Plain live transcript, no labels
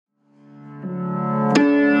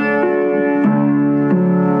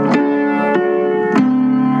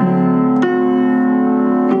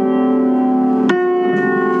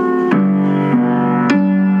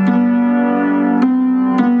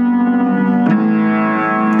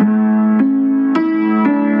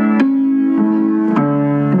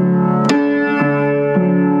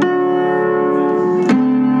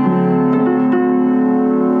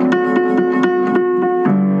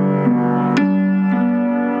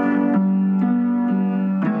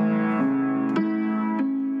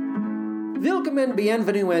gentlemen,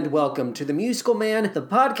 bienvenue and welcome to The Musical Man, the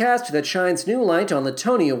podcast that shines new light on the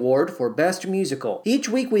Tony Award for Best Musical. Each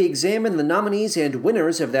week we examine the nominees and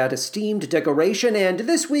winners of that esteemed decoration, and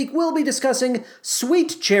this week we'll be discussing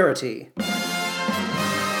Sweet Charity.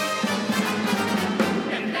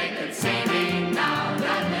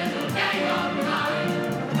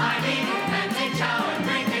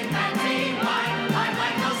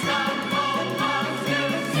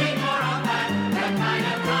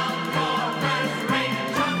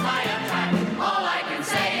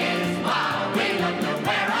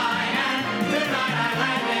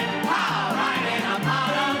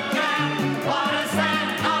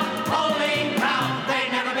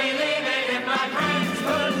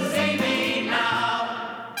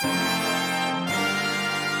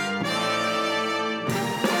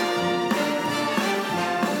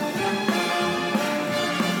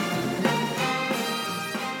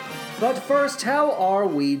 But first, how are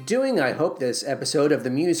we doing? I hope this episode of The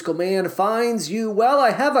Musical Man finds you well. I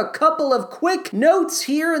have a couple of quick notes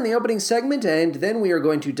here in the opening segment, and then we are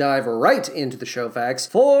going to dive right into the show facts.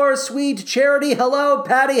 For Sweet Charity, hello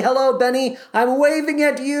Patty, hello Benny. I'm waving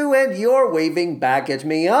at you, and you're waving back at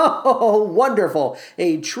me. Oh, wonderful.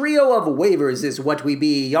 A trio of wavers is what we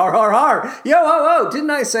be. Yar har har. Yo ho ho. Didn't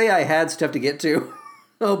I say I had stuff to get to?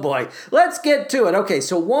 Oh boy, let's get to it. Okay,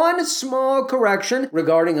 so one small correction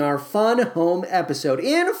regarding our Fun Home episode.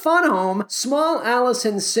 In Fun Home, Small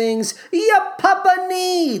Allison sings, "Ya Papa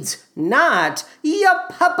needs," not "Ya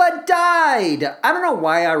Papa died." I don't know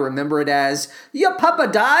why I remember it as "Ya Papa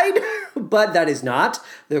died," but that is not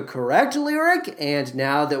the correct lyric, and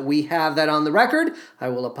now that we have that on the record, I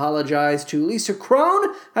will apologize to Lisa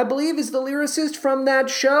Crone, I believe is the lyricist from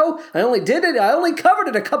that show. I only covered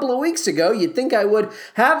it a couple of weeks ago. You'd think I would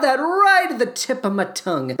have that right at the tip of my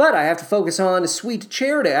tongue. But I have to focus on Sweet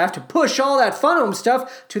Charity. I have to push all that Fun Home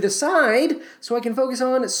stuff to the side so I can focus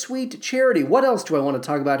on Sweet Charity. What else do I want to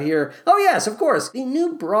talk about here? Oh yes, of course. The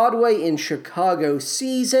new Broadway in Chicago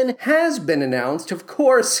season has been announced. Of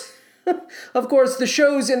course, the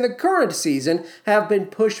shows in the current season have been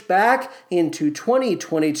pushed back into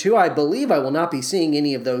 2022. I believe I will not be seeing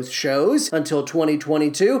any of those shows until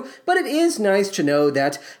 2022, but it is nice to know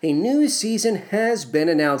that a new season has been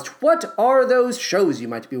announced. What are those shows, you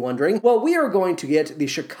might be wondering? Well, we are going to get the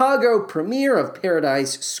Chicago premiere of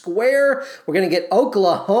Paradise Square. We're going to get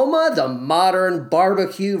Oklahoma, the modern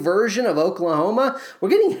barbecue version of Oklahoma. We're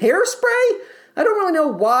getting Hairspray. I don't really know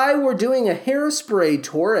why we're doing a Hairspray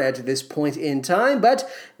tour at this point in time, but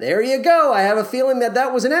there you go. I have a feeling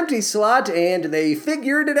that was an empty slot, and they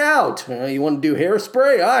figured it out. You want to do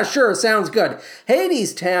Hairspray? Ah, sure, sounds good.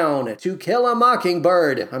 Hadestown, To Kill a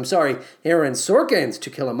Mockingbird. I'm sorry, Aaron Sorkin's To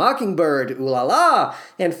Kill a Mockingbird, ooh la la.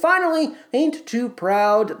 And finally, Ain't Too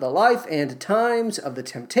Proud, The Life and Times of the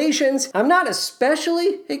Temptations. I'm not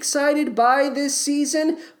especially excited by this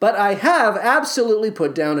season, but I have absolutely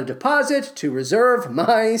put down a deposit to reserve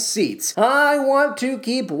my seats. I want to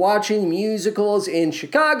keep watching musicals in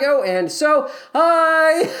Chicago, and so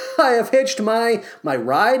I have hitched my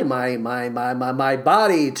ride, my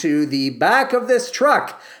body to the back of this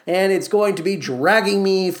truck, and it's going to be dragging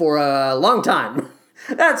me for a long time.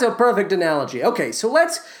 That's a perfect analogy. Okay, so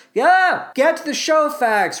let's get the show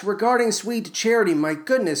facts regarding Sweet Charity. My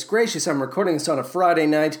goodness gracious, I'm recording this on a Friday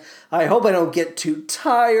night. I hope I don't get too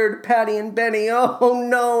tired, Patty and Benny. Oh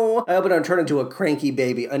no. I hope I don't turn into a cranky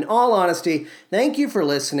baby. In all honesty, thank you for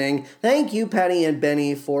listening. Thank you, Patty and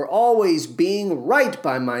Benny, for always being right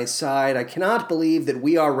by my side. I cannot believe that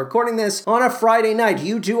we are recording this on a Friday night.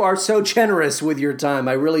 You two are so generous with your time.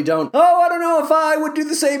 I really don't. I don't know if I would do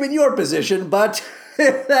the same in your position, but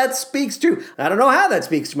I don't know how that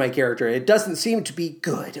speaks to my character. It doesn't seem to be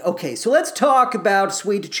good. Okay, so let's talk about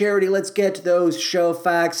Sweet Charity. Let's get those show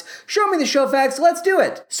facts. Show me the show facts. Let's do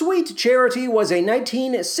it. Sweet Charity was a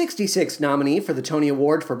 1966 nominee for the Tony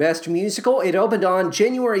Award for Best Musical. It opened on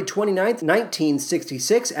January 29th,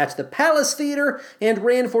 1966 at the Palace Theater and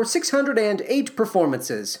ran for 608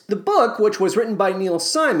 performances. The book, which was written by Neil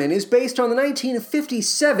Simon, is based on the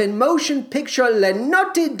 1957 motion picture Le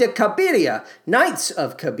Notti di Cabiria, Nights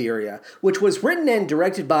of Cabiria, which was written and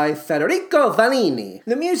directed by Federico Fellini.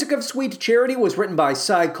 The music of Sweet Charity was written by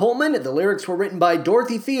Cy Coleman, the lyrics were written by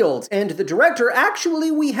Dorothy Fields, and the director, actually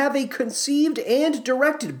we have a conceived and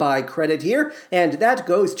directed by credit here, and that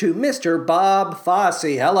goes to Mr. Bob Fosse.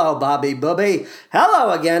 Hello, Bobby Booby.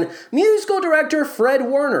 Hello again. Musical director Fred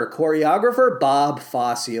Werner, choreographer Bob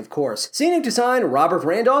Fosse, of course. Scenic design Robert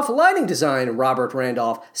Randolph, lighting design Robert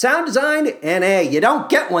Randolph, sound design N.A. You don't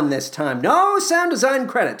get one this time. No sound design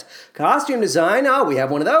credit. Costume design, we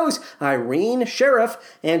have one of those, Irene Sheriff,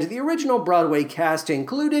 and the original Broadway cast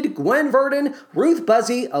included Gwen Verdon, Ruth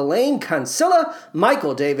Buzzy, Elaine Consilla,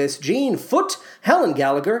 Michael Davis, Jean Foote, Helen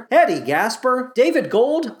Gallagher, Eddie Gasper, David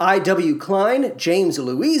Gold, I.W. Klein, James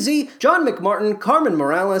Louisi, John McMartin, Carmen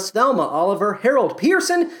Morales, Thelma Oliver, Harold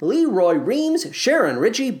Pearson, Leroy Reams, Sharon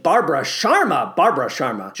Ritchie, Barbara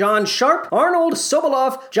Sharma, John Sharp, Arnold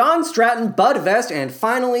Sobolov, John Stratton, Bud Vest, and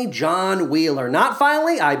finally John Wheeler. Not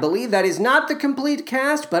finally, I believe that is not the complete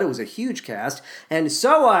cast, but it was a huge cast, and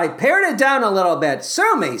so I pared it down a little bit.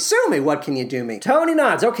 Sue me, what can you do me? Tony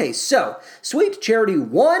nods. Okay, so Sweet Charity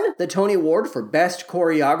won the Tony Award for Best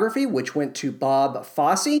Choreography, which went to Bob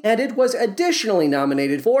Fosse, and it was additionally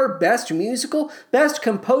nominated for Best Musical, Best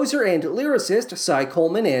Composer and Lyricist, Cy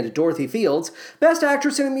Coleman and Dorothy Fields, Best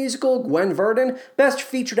Actress in a Musical, Gwen Verdon, Best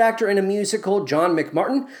Featured Actor in a Musical, John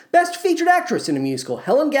McMartin, Best Featured Actress in a Musical,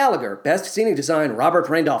 Helen Gallagher, Best Scenic Design, Robert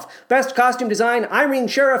Randolph, Best Costume Design, Irene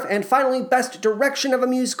Sheriff, and finally Best Direction of a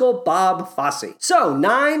Musical, Bob Fosse. So,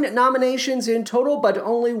 9 nominations in total, but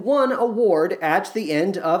only 1 award at the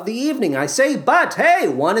end of the evening. I say, but hey,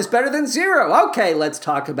 1 is better than 0. Okay, let's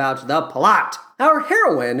talk about the plot. Our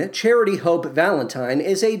heroine, Charity Hope Valentine,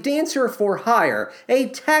 is a dancer for hire, a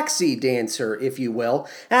taxi dancer, if you will,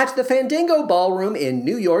 at the Fandango Ballroom in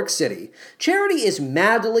New York City. Charity is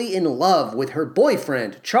madly in love with her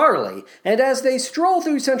boyfriend, Charlie, and as they stroll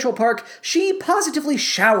through Central Park, she positively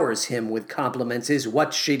showers him with compliments is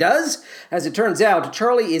what she does. As it turns out,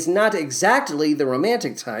 Charlie is not exactly the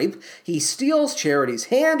romantic type. He steals Charity's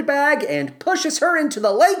handbag and pushes her into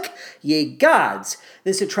the lake. Ye gods!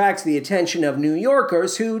 This attracts the attention of New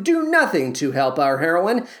Yorkers who do nothing to help our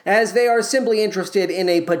heroine, as they are simply interested in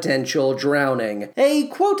a potential drowning. A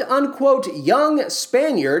quote-unquote young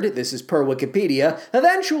Spaniard, this is per Wikipedia,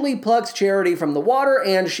 eventually plucks Charity from the water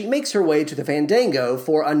and she makes her way to the Fandango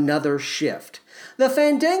for another shift. The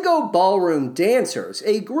Fandango Ballroom Dancers,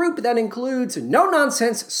 a group that includes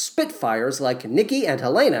no-nonsense spitfires like Nikki and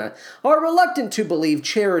Helena, are reluctant to believe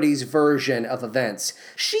Charity's version of events.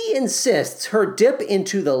 She insists her dip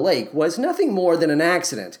into the lake was nothing more than an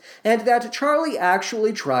accident, and that Charlie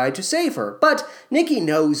actually tried to save her. But Nikki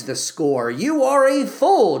knows the score. You are a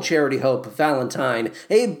fool, Charity Hope Valentine.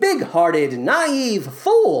 A big-hearted, naive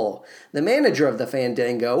fool. The manager of the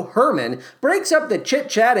Fandango, Herman, breaks up the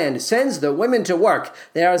chit-chat and sends the women to work.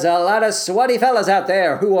 There's a lot of sweaty fellas out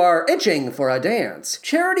there who are itching for a dance.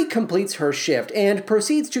 Charity completes her shift and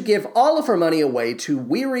proceeds to give all of her money away to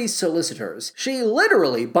weary solicitors. She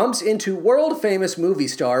literally bumps into world-famous movie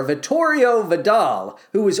star Vittorio Vidal,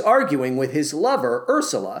 who is arguing with his lover,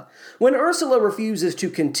 Ursula. When Ursula refuses to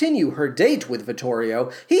continue her date with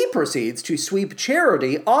Vittorio, he proceeds to sweep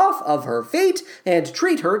Charity off of her feet and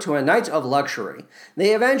treat her to a night of luxury.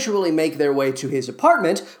 They eventually make their way to his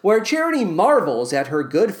apartment, where Charity marvels at her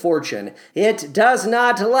good fortune. It does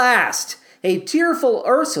not last. A tearful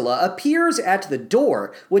Ursula appears at the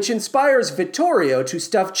door, which inspires Vittorio to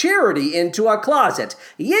stuff Charity into a closet.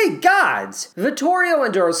 Ye gods! Vittorio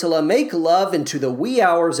and Ursula make love into the wee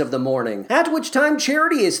hours of the morning, at which time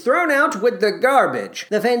Charity is thrown out with the garbage.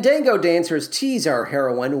 The Fandango dancers tease our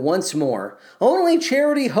heroine once more. Only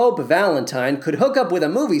Charity Hope Valentine could hook up with a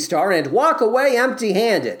movie star and walk away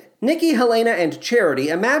empty-handed. Nikki, Helena, and Charity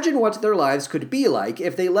imagine what their lives could be like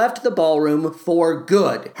if they left the ballroom for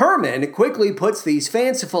good. Herman quickly puts these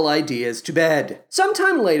fanciful ideas to bed.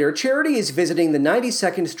 Sometime later, Charity is visiting the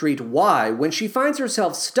 92nd Street Y when she finds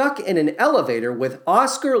herself stuck in an elevator with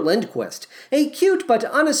Oscar Lindquist, a cute but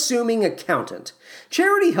unassuming accountant.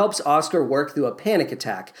 Charity helps Oscar work through a panic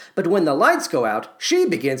attack, but when the lights go out, she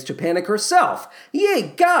begins to panic herself. Ye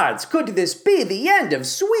gods, could this be the end of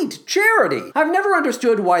Sweet Charity? I've never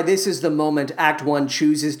understood why this is the moment Act 1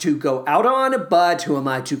 chooses to go out on, but who am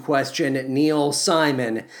I to question Neil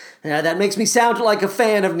Simon? That makes me sound like a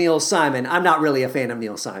fan of Neil Simon. I'm not really a fan of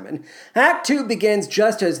Neil Simon. Act 2 begins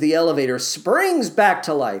just as the elevator springs back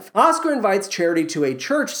to life. Oscar invites Charity to a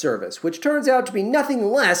church service, which turns out to be nothing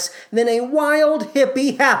less than a wild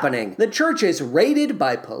hippie happening. The church is raided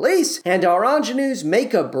by police, and our ingenues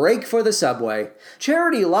make a break for the subway.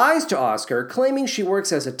 Charity lies to Oscar, claiming she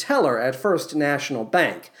works as a teller at First National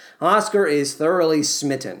Bank. Oscar is thoroughly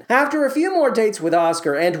smitten. After a few more dates with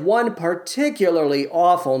Oscar and one particularly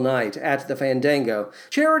awful night at the Fandango,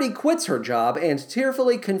 Charity quits her job and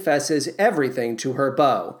tearfully confesses everything to her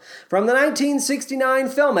beau. From the 1969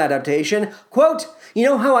 film adaptation, quote, "You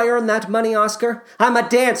know how I earn that money, Oscar? I'm a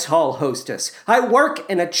dance hall hostess. I work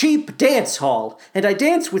in a cheap dance hall, and I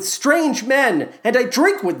dance with strange men, and I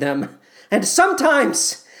drink with them. And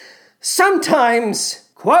sometimes,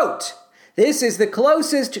 quote, This is the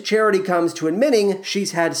closest Charity comes to admitting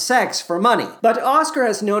she's had sex for money. But Oscar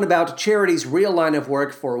has known about Charity's real line of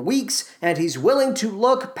work for weeks, and he's willing to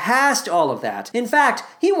look past all of that. In fact,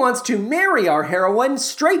 he wants to marry our heroine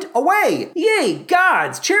straight away. Yay,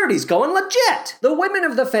 gods, Charity's going legit! The women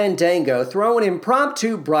of the Fandango throw an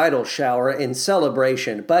impromptu bridal shower in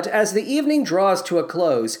celebration, but as the evening draws to a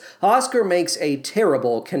close, Oscar makes a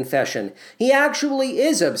terrible confession. He actually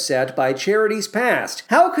is upset by Charity's past.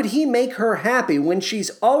 How could he make her happy when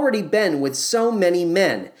she's already been with so many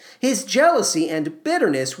men? His jealousy and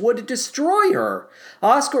bitterness would destroy her.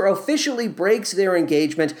 Oscar officially breaks their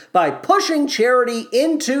engagement by pushing Charity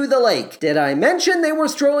into the lake. Did I mention they were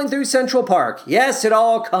strolling through Central Park? Yes, it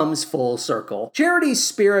all comes full circle. Charity's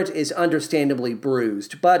spirit is understandably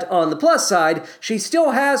bruised, but on the plus side, she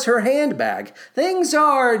still has her handbag. Things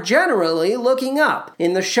are generally looking up.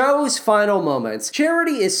 In the show's final moments,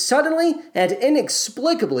 Charity is suddenly and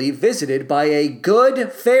inexplicably visited by a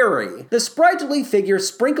good fairy. The sprightly figure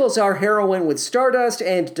sprinkles our heroine with stardust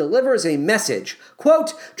and delivers a message.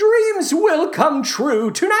 Quote, "Dreams will come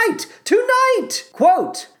true tonight! Tonight!"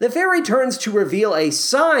 Quote, the fairy turns to reveal a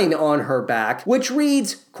sign on her back, which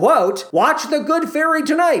reads, quote, "Watch the Good Fairy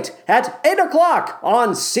tonight at 8 o'clock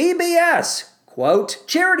on CBS." Quote,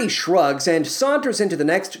 Charity shrugs and saunters into the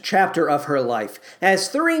next chapter of her life, as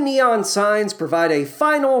 3 neon signs provide a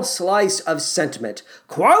final slice of sentiment.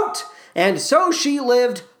 Quote, "And so she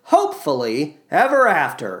lived, hopefully, ever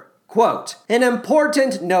after." Quote, an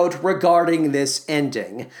important note regarding this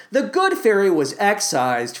ending. The Good Fairy was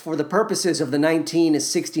excised for the purposes of the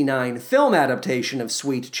 1969 film adaptation of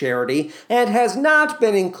Sweet Charity and has not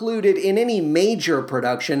been included in any major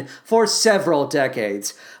production for several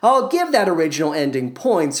decades. I'll give that original ending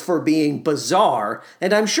points for being bizarre,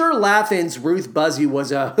 and I'm sure Laughlin's Ruth Buzzy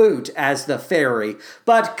was a hoot as the fairy.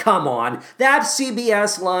 But come on, that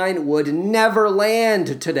CBS line would never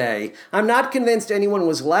land today. I'm not convinced anyone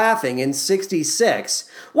was laughing in 66.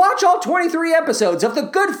 Watch all 23 episodes of The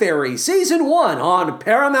Good Fairy Season 1 on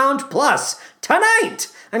Paramount Plus tonight!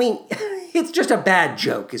 I mean, it's just a bad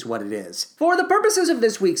joke is what it is. For the purposes of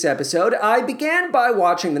this week's episode, I began by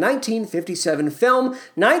watching the 1957 film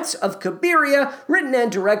Knights of Cabiria, written and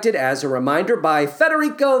directed as a reminder by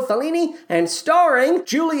Federico Fellini and starring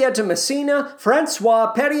Giulietta Messina,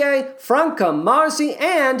 Francois Perrier, Franca Marzi,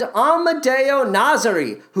 and Amadeo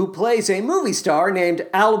Nazari, who plays a movie star named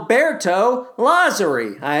Alberto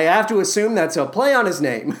Lazzari. I have to assume that's a play on his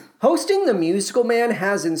name. Hosting The Musical Man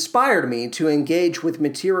has inspired me to engage with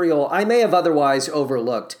material I may have otherwise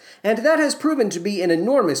overlooked, and that has proven to be an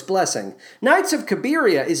enormous blessing. Knights of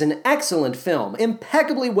Cabiria is an excellent film,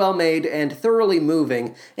 impeccably well made and thoroughly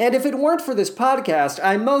moving, and if it weren't for this podcast,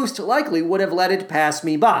 I most likely would have let it pass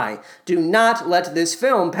me by. Do not let this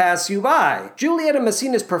film pass you by. Giulietta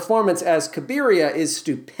Messina's performance as Cabiria is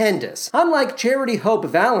stupendous. Unlike Charity Hope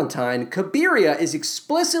Valentine, Cabiria is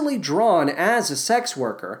explicitly drawn as a sex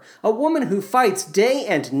worker, a woman who fights day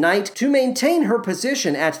and night to maintain her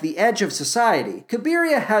position at the edge of society.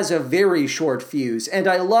 Cabiria has a very short fuse, and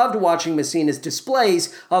I loved watching Messina's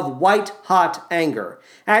displays of white-hot anger.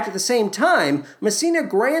 At the same time, Messina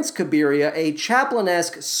grants Cabiria a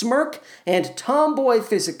Chaplin-esque smirk and tomboy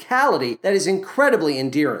physicality that is incredibly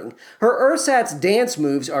endearing. Her ersatz dance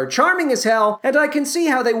moves are charming as hell, and I can see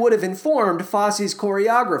how they would have informed Fosse's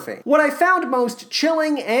choreography. What I found most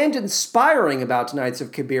chilling and inspiring about Knights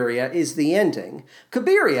of Cabiria is the ending.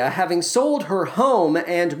 Cabiria, having sold her home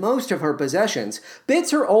and most of her possessions, bids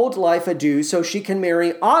her old life adieu so she can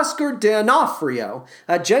marry Oscar D'Onofrio,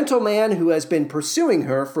 a gentleman who has been pursuing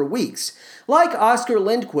her for weeks. Like Oscar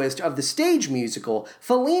Lindquist of the stage musical,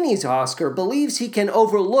 Fellini's Oscar believes he can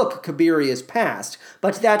overlook Cabiria's past,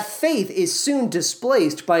 but that faith is soon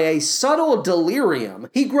displaced by a subtle delirium.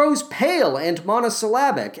 He grows pale and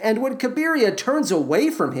monosyllabic, and when Cabiria turns away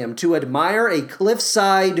from him to admire a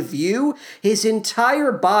cliffside view, his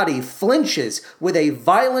entire body flinches with a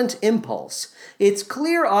violent impulse. It's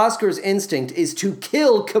clear Oscar's instinct is to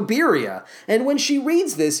kill Cabiria, and when she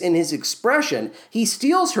reads this in his expression, he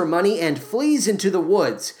steals her money and flees into the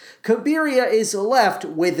woods. Cabiria is left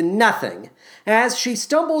with nothing. As she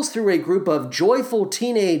stumbles through a group of joyful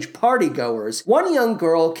teenage partygoers, one young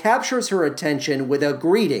girl captures her attention with a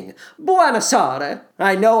greeting, Buonasera.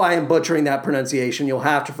 I know I am butchering that pronunciation, you'll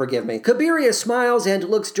have to forgive me. Cabiria smiles and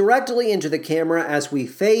looks directly into the camera as we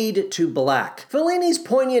fade to black. Fellini's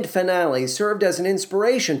poignant finale served as an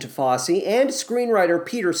inspiration to Fosse and screenwriter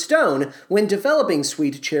Peter Stone when developing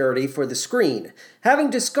Sweet Charity for the screen.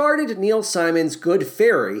 Having discarded Neil Simon's Good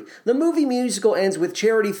Fairy, the movie musical ends with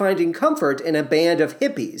Charity finding comfort in a band of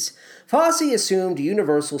hippies. Fosse assumed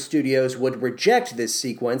Universal Studios would reject this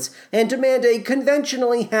sequence and demand a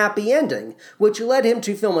conventionally happy ending, which led him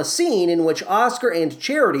to film a scene in which Oscar and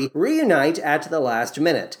Charity reunite at the last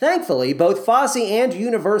minute. Thankfully, both Fosse and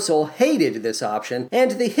Universal hated this option,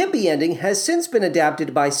 and the hippie ending has since been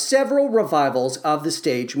adapted by several revivals of the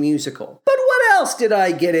stage musical. But what else did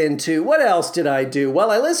I get into? What else did I do?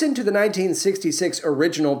 Well, I listened to the 1966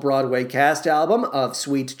 original Broadway cast album of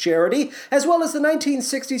Sweet Charity, as well as the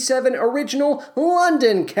 1967 original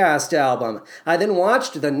London cast album. I then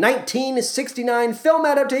watched the 1969 film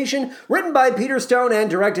adaptation written by Peter Stone and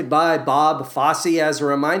directed by Bob Fosse. As a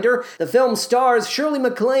reminder, the film stars Shirley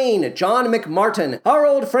MacLaine, John McMartin, our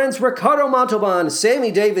old friends Ricardo Montalban,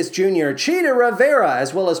 Sammy Davis Jr., Cheetah Rivera,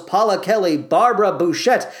 as well as Paula Kelly, Barbara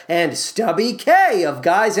Bouchette, and Stubby K of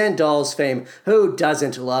Guys and Dolls fame. Who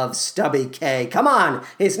doesn't love Stubby K? Come on,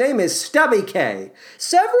 his name is Stubby K.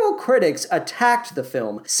 Several critics attacked the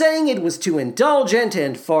film, saying it was too indulgent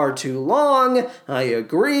and far too long. I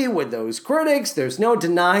agree with those critics. There's no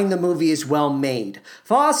denying the movie is well made.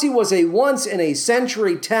 Fosse was a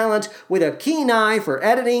once-in-a-century talent with a keen eye for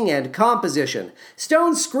editing and composition.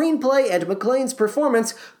 Stone's screenplay and MacLane's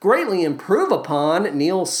performance greatly improve upon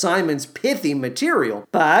Neil Simon's pithy material.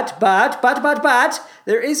 But,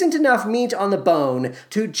 there isn't enough meat on the bone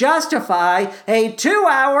to justify a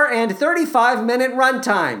 2-hour and 35-minute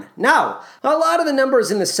runtime. No, a lot of the numbers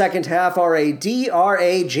in the second half are a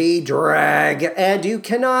drag, and you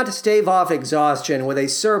cannot stave off exhaustion with a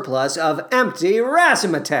surplus of empty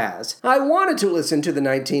razzmatazz. I wanted to listen to the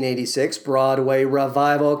 1986 Broadway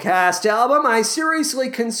revival cast album. I seriously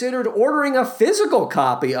considered ordering a physical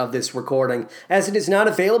copy of this recording, as it is not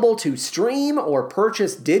available to stream or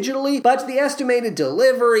purchase digitally, but the estimated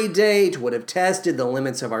delivery date would have tested the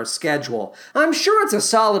limits of our schedule. I'm sure it's a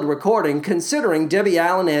solid recording considering Debbie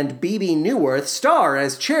Allen and Bebe Neuwirth star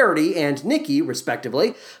as Charity and Nikki,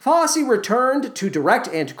 respectively. Fosse returned to direct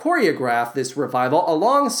and choreograph this revival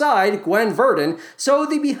alongside Gwen Verdon, so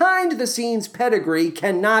the behind-the-scenes pedigree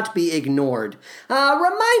cannot be ignored.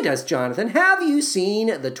 Remind us, Jonathan, have you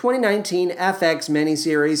seen the 2019 FX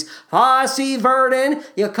miniseries Fosse Verdon?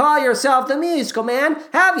 You call yourself the musical man.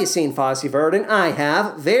 Have you seen Fosse Verdon? I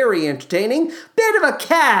have. Very entertaining. Bit of a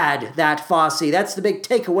cad, that Fosse. That's the big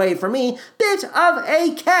takeaway for me. Bit of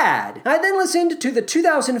a cad. I then listened to the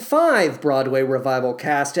 2005 Broadway revival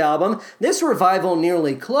cast album. This revival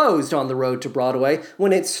nearly closed on the road to Broadway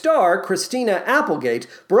when its star, Christina Applegate,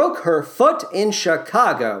 broke her foot in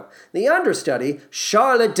Chicago. The understudy,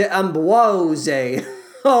 Charlotte d'Amboise.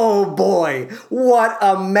 Oh boy, what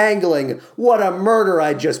a mangling, what a murder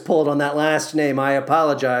I just pulled on that last name. I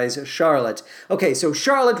apologize, Charlotte. Okay, so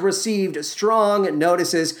Charlotte received strong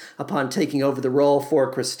notices upon taking over the role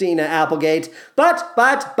for Christina Applegate, but,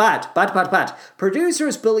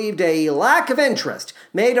 producers believed a lack of interest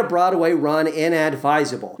made a Broadway run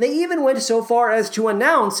inadvisable. They even went so far as to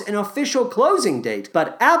announce an official closing date,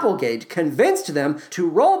 but Applegate convinced them to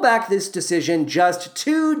roll back this decision just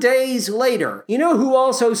 2 days later. You know who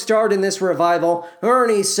also starred in this revival?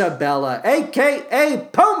 Ernie Sabella, a.k.a.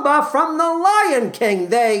 Pumbaa from The Lion King.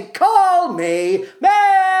 They call me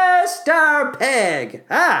Mr. Pig.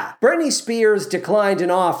 Britney Spears declined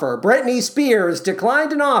an offer.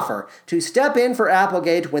 To step in for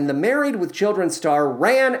Applegate when the Married with Children star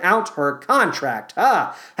ran out her contract.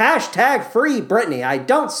 Hashtag free Britney. I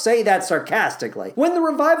don't say that sarcastically. When the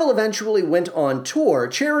revival eventually went on tour,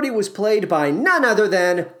 Charity was played by none other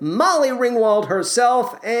than Molly Ringwald herself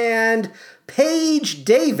and Paige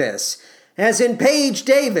Davis. As in Paige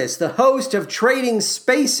Davis, the host of Trading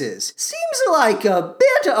Spaces. Seems like a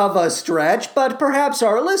bit of a stretch, but perhaps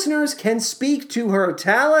our listeners can speak to her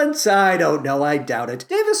talents? I don't know, I doubt it.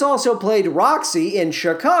 Davis also played Roxy in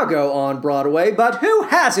Chicago on Broadway, but who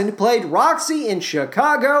hasn't played Roxy in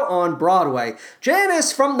Chicago on Broadway?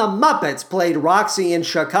 Janice from the Muppets played Roxy in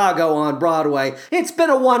Chicago on Broadway. It's been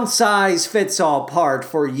a one-size-fits-all part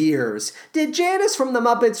for years. Did Janice from the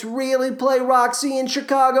Muppets really play Roxy in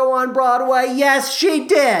Chicago on Broadway? Yes, she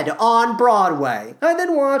did, on Broadway. I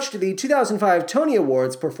then watched the 2005 Tony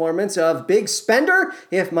Awards performance of Big Spender,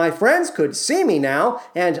 If My Friends Could See Me Now,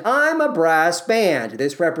 and I'm a Brass Band.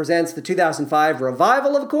 This represents the 2005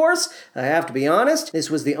 revival, of course. I have to be honest, this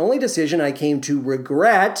was the only decision I came to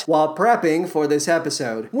regret while prepping for this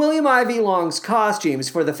episode. William Ivy Long's costumes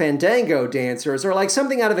for the Fandango dancers are like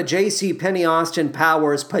something out of a J.C. Penney Austin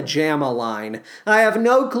Powers pajama line. I have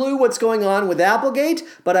no clue what's going on with Applegate,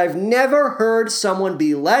 but I've never ever heard someone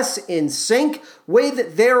be less in sync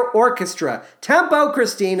with their orchestra. Tempo,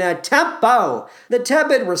 Christina, tempo! The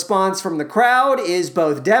tepid response from the crowd is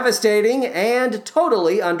both devastating and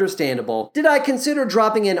totally understandable. Did I consider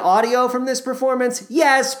dropping in audio from this performance?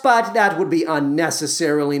 Yes, but that would be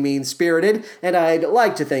unnecessarily mean-spirited, and I'd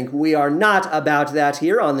like to think we are not about that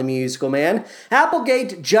here on The Musical Man.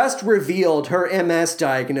 Applegate just revealed her MS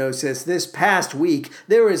diagnosis this past week.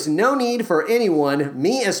 There is no need for anyone,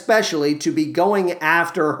 me especially, to be going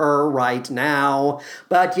after her right now.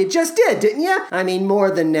 But you just did, didn't you? I mean, more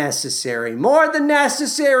than necessary. More than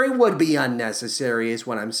necessary would be unnecessary, is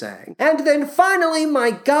what I'm saying. And then finally, my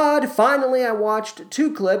God, finally I watched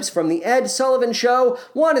two clips from The Ed Sullivan Show.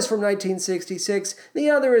 One is from 1966, the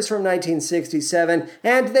other is from 1967,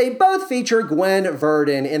 and they both feature Gwen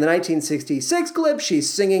Verdon. In the 1966 clip,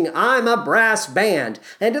 she's singing I'm a Brass Band,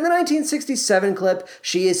 and in the 1967 clip,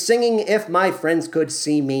 she is singing If My Friends Could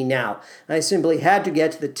See Me Now. I simply had to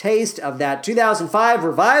get the taste of that 2005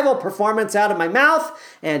 revival performance out of my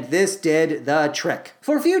mouth, and this did the trick.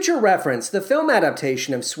 For future reference, the film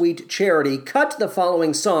adaptation of Sweet Charity cut the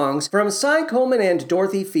following songs from Cy Coleman and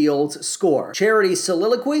Dorothy Fields' score: Charity's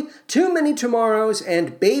Soliloquy, Too Many Tomorrows,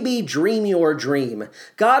 and Baby Dream Your Dream.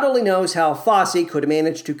 God only knows how Fosse could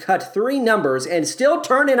manage to cut 3 numbers and still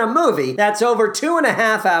turn in a movie that's over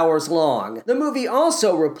 2.5 hours long. The movie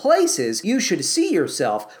also replaces You Should See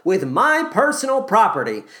Yourself with My Personal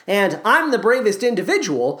Property, and I'm the Bravest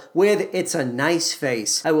Individual with It's a Nice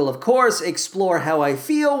Face. I will, of course, explore how I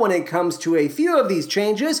feel when it comes to a few of these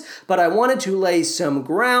changes, but I wanted to lay some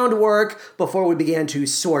groundwork before we began to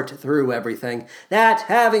sort through everything. That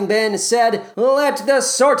having been said, let the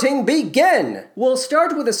sorting begin! We'll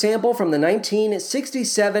start with a sample from the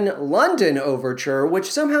 1967 London Overture,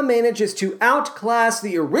 which somehow manages to outclass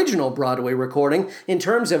the original Broadway recording in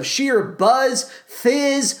terms of sheer buzz,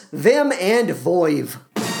 fizz, vim, and voive.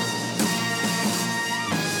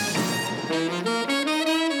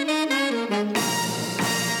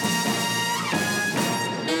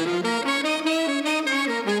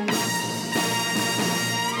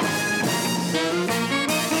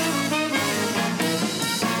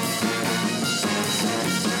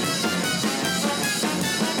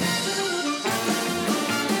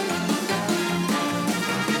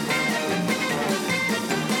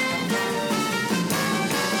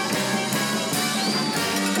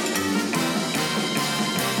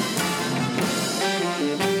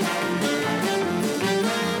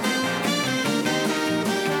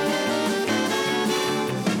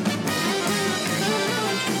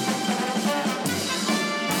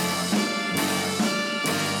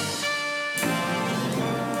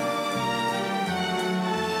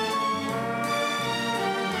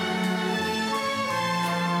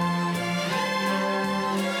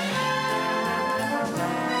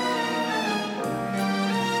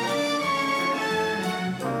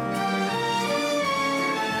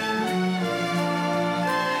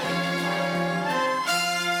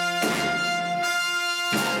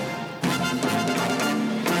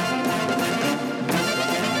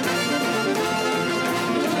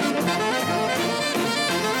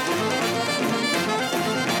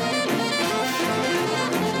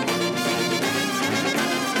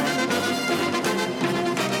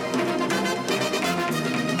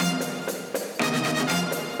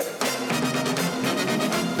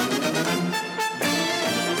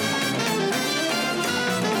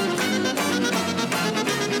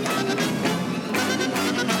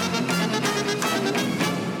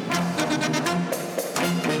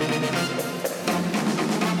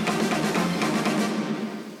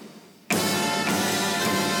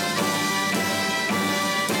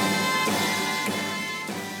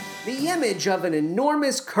 Image of an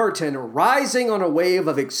enormous curtain rising on a wave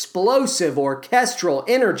of explosive orchestral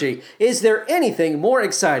energy. Is there anything more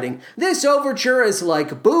exciting? This overture is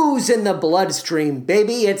like booze in the bloodstream,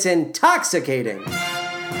 baby. It's intoxicating.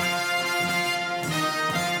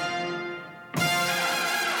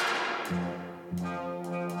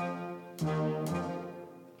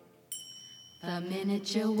 The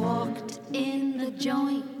minute you walked in the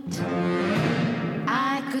joint,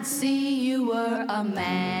 I could see you were a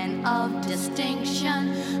man of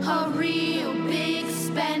distinction, a real big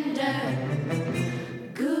spender.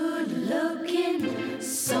 Good looking,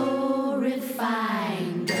 so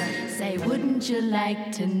refined. Say, wouldn't you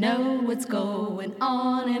like to know what's going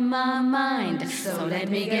on in my mind? So let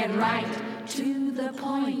me get right to the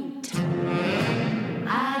point.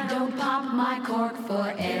 I don't pop my cork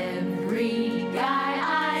for every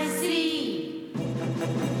guy I see.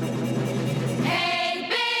 Hey,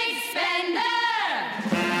 big spender!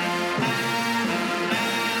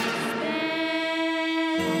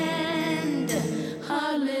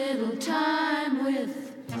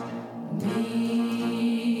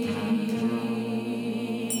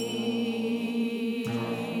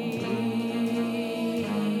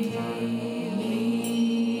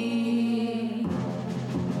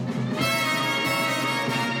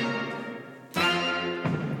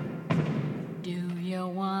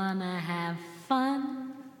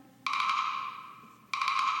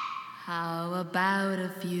 about a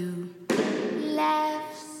few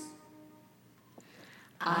laughs?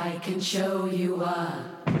 I can show you a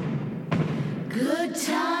good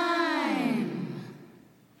time.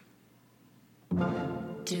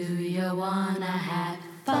 Do you wanna have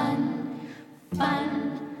fun?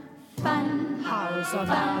 Fun, fun. How's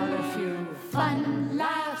about a few Fun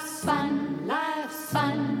laughs, fun laughs,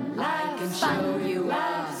 fun laughs. I can show you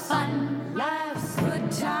a fun laughs,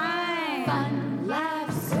 good time. Fun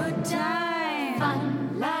laughs, good time.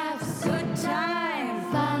 Fun laughs, good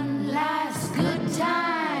time. Fun laughs, good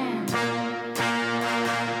time.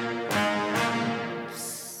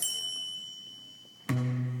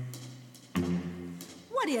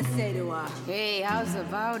 What do you say to a Hey, how's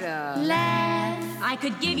about Laugh, I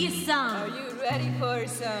could give you some. Are you ready for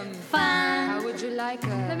some? fun, How would you like a?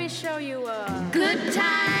 Let me show you a. good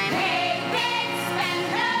time. Hey, big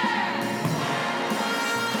spender.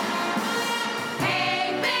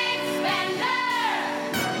 Hey, big spender.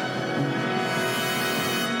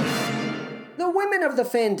 The women of the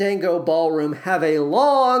Fandango Ballroom have a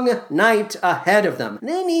long night ahead of them.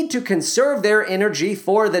 They need to conserve their energy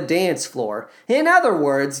for the dance floor. In other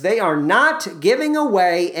words, they are not giving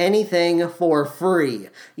away anything for free.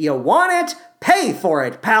 You want it? Pay for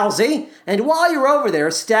it, palsy! And while you're over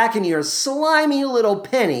there stacking your slimy little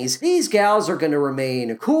pennies, these gals are gonna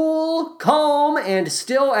remain cool, calm, and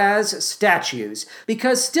still as statues,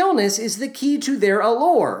 because stillness is the key to their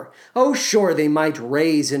allure. Oh, sure, they might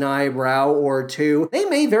raise an eyebrow or two. They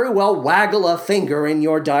may very well waggle a finger in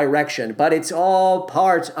your direction, but it's all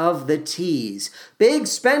part of the tease. Big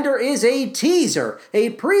Spender is a teaser,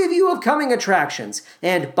 a preview of coming attractions,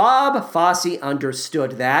 and Bob Fosse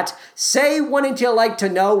understood that. Say, wouldn't you like to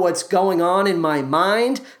know what's going on in my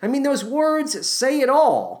mind? I mean, those words say it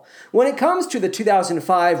all. When it comes to the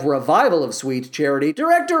 2005 revival of Sweet Charity,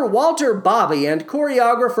 director Walter Bobby and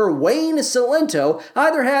choreographer Wayne Cilento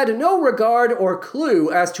either had no regard or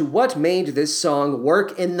clue as to what made this song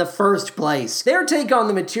work in the first place. Their take on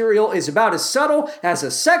the material is about as subtle as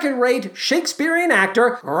a second-rate Shakespearean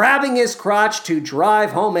actor grabbing his crotch to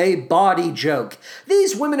drive home a bawdy joke.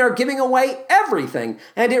 These women are giving away everything,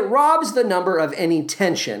 and it robs the number of any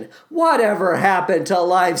tension. Whatever happened to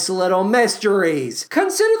life's little mysteries?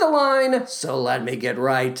 Consider the line, so let me get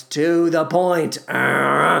right to the point.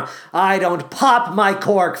 I don't pop my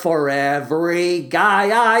cork for every guy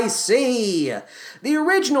I see. The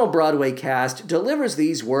original Broadway cast delivers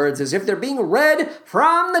these words as if they're being read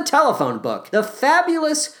from the telephone book. The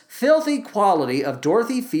fabulous, filthy quality of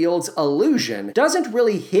Dorothy Field's illusion doesn't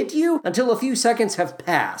really hit you until a few seconds have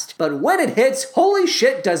passed. But when it hits, holy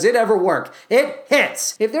shit, does it ever work. It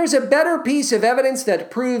hits. If there's a better piece of evidence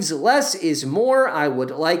that proves less is more, I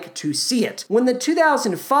would like to see it. When the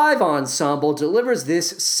 2005 ensemble delivers this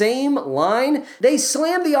same line, they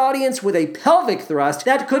slam the audience with a pelvic thrust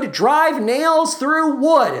that could drive nails through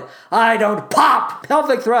wood. I don't pop!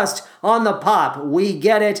 Pelvic thrust on the pop. We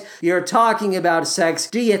get it. You're talking about sex.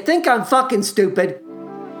 Do you think I'm fucking stupid?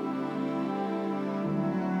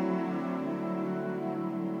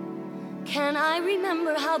 Can I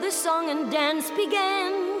remember how this song and dance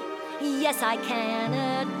began? Yes, I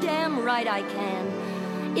can. Damn right I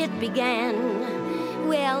can. It began,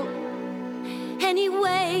 well,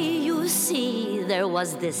 anyway, you see, there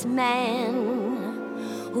was this man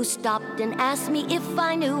who stopped and asked me if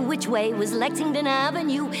I knew which way was Lexington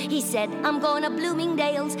Avenue. He said, I'm going to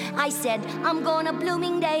Bloomingdale's. I said, I'm going to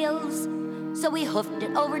Bloomingdale's. So we hoofed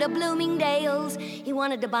it over to Bloomingdale's. He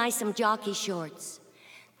wanted to buy some jockey shorts.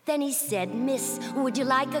 Then he said, Miss, would you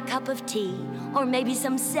like a cup of tea? Or maybe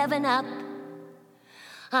some 7-Up?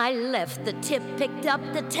 I left the tip, picked up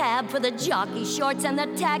the tab for the jockey shorts and the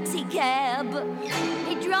taxi cab.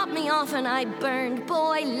 He dropped me off and I burned.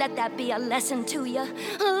 Boy, let that be a lesson to you.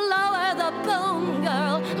 Lower the boom,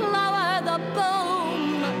 girl, lower the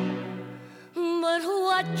boom. But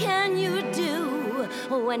what can you do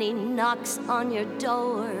when he knocks on your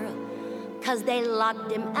door? 'Cause they locked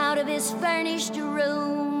him out of his furnished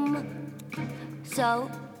room. So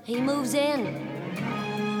he moves in.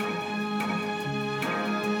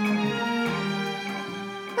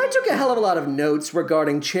 I took a hell of a lot of notes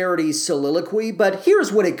regarding Charity's soliloquy, but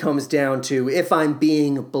here's what it comes down to, if I'm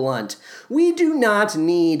being blunt. We do not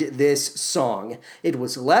need this song. It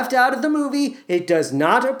was left out of the movie, it does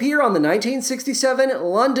not appear on the 1967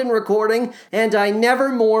 London recording, and I never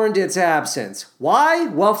mourned its absence. Why?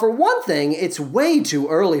 Well, for one thing, it's way too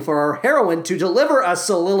early for our heroine to deliver a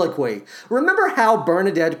soliloquy. Remember how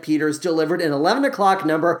Bernadette Peters delivered an 11 o'clock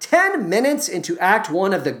number 10 minutes into Act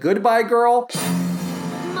 1 of The Goodbye Girl?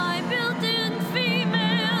 My built-in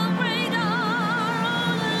female radar,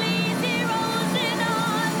 only zeros in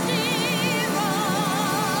on zero.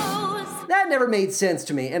 never made sense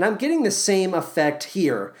to me, and I'm getting the same effect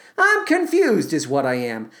here. I'm confused is what I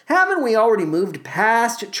am. Haven't we already moved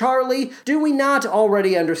past Charlie? Do we not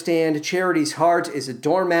already understand Charity's heart is a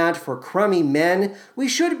doormat for crummy men? We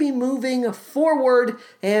should be moving forward,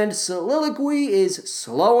 and Soliloquy is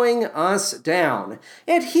slowing us down.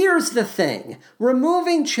 And here's the thing.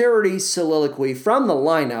 Removing Charity's Soliloquy from the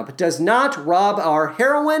lineup does not rob our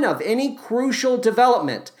heroine of any crucial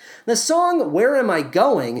development. The song Where Am I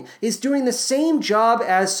Going is doing the same job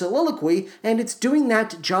as Soliloquy, and it's doing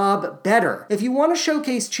that job better. If you want to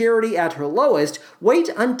showcase Charity at her lowest, wait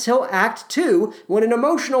until Act 2, when an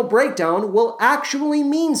emotional breakdown will actually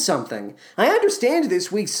mean something. I understand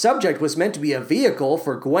this week's subject was meant to be a vehicle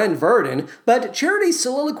for Gwen Verdon, but Charity's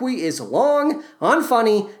Soliloquy is long,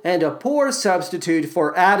 unfunny, and a poor substitute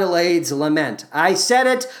for Adelaide's lament. I said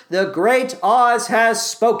it, the great Oz has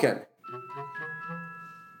spoken.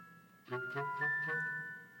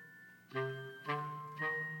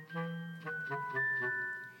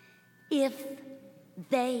 If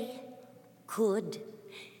they could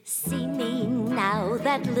see me now,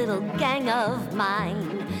 that little gang of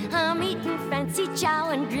mine, I'm eating fancy chow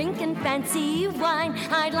and drinking fancy wine.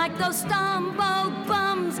 I'd like those Stombo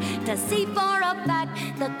bums to see for a fact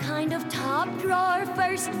the kind of top drawer,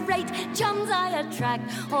 first-rate chums I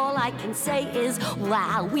attract. All I can say is,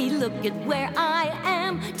 wow, we look at where I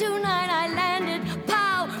am. Tonight I landed,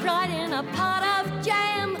 pow, right in a pot of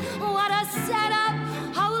jam. What a setup!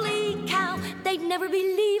 Holy cow, they'd never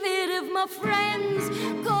believe it if my friends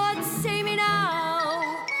could see me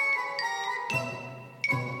now.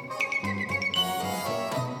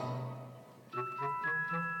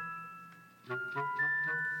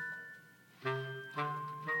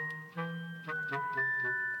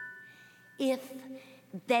 If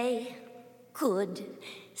they could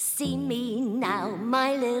see me now,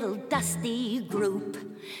 my little dusty group,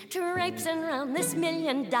 traipsing around this $1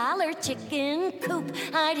 million chicken coop,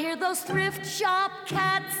 I'd hear those thrift shop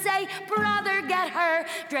cats say, brother, get her,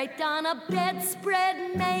 draped on a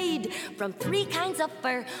bedspread made from 3 kinds of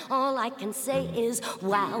fur. All I can say is,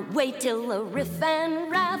 wow, wait till the riff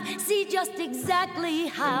and raff, see just exactly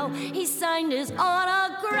how he signed his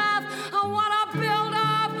autograph. Oh, what a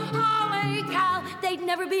build-up, holy cow, they'd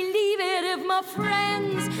never believe it if my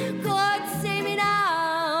friends could see me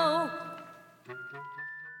now.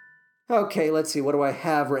 Okay, let's see, what do I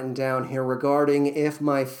have written down here regarding if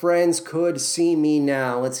my friends could see me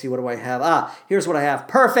now? Let's see, what do I have? Here's what I have.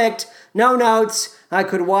 Perfect! No notes! I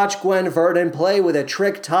could watch Gwen Verdon play with a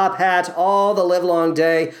trick top hat all the livelong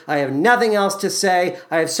day. I have nothing else to say.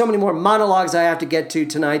 I have so many more monologues I have to get to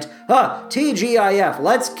tonight. TGIF,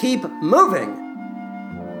 let's keep moving!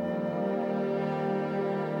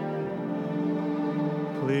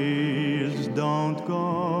 Please don't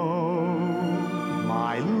go,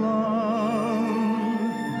 my love.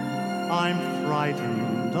 I'm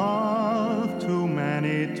frightened of too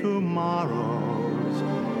many tomorrows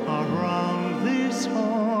around this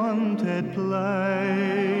haunted place.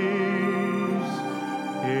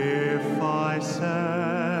 If I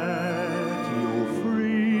set you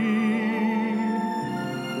free,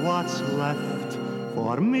 what's left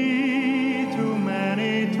for me? Too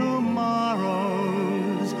many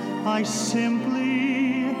tomorrows I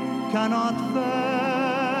simply cannot face.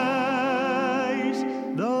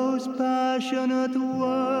 Those passionate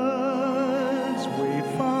words we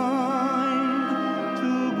find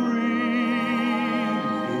to greet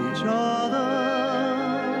each other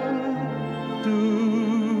do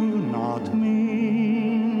not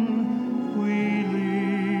mean we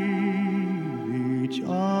leave each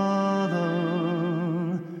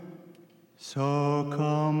other. So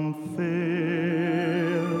come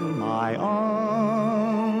fill my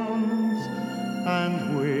arms,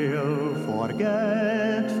 and we'll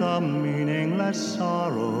forget the meaningless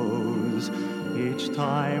sorrows each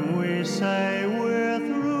time we say we're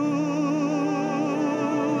through.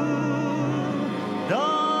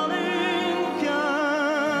 Darling,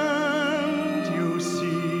 can't you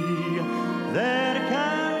see there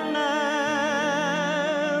can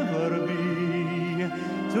never be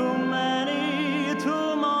too many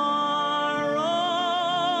tomorrows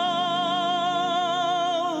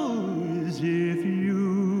if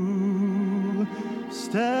you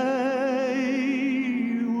stay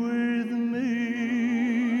with me?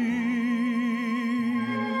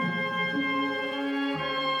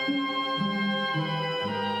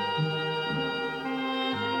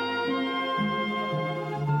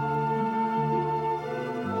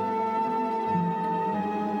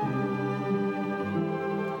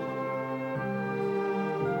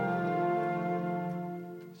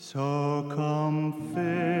 So come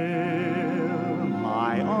fill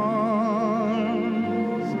my arms,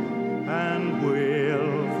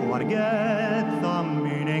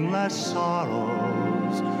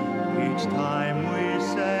 sorrows each time we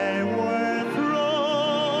say we're through.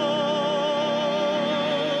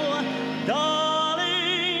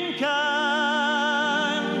 Darling,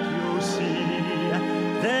 can't you see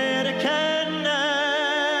there can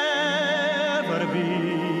never be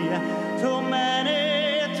too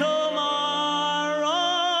many tomorrows?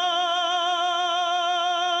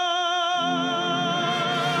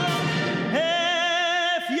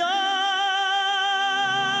 If you'll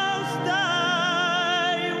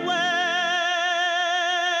stay with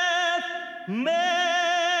me.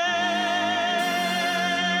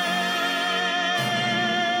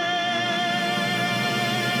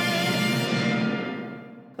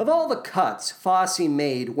 Of all the cuts Fosse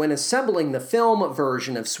made when assembling the film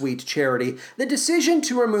version of Sweet Charity, the decision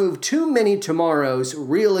to remove Too Many Tomorrows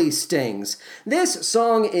really stings. This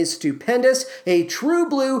song is stupendous, a true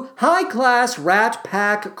blue, high-class Rat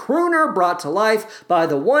Pack crooner brought to life by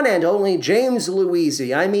the one and only James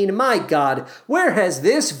Louisi. I mean, my God, where has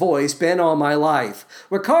this voice been all my life?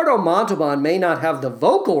 Ricardo Montalban may not have the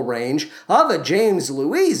vocal range of a James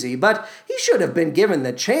Louisi, but he should have been given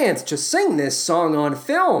the chance to sing this song on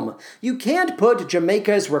film. You can't put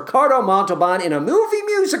Jamaica's Ricardo Montalban in a movie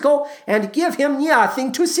musical and give him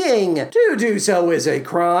nothing to sing. To do so is a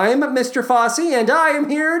crime, Mr. Fosse, and I am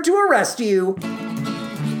here to arrest you.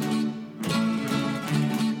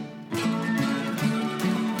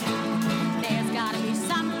 There's gotta be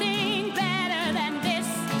something better than this.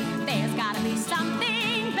 There's gotta be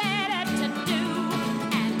something better to do.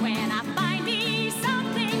 And when I find me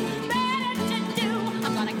something better to do,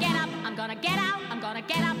 I'm gonna get up, I'm gonna get out, I'm gonna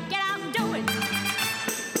get up and do it.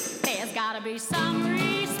 There's gotta be some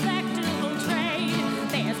respectable trade.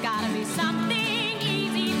 There's gotta be something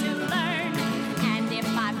easy to learn. And if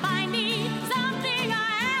I find me something I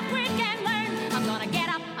halfway can learn, I'm gonna get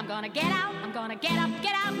up, I'm gonna get out, I'm gonna get up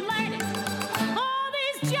and learn it. All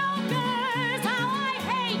these jokers, how I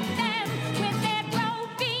hate them, with their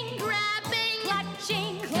groping, grabbing,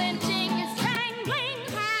 clutching, clinching, strangling,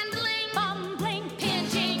 handling, fumbling,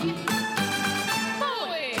 pinching.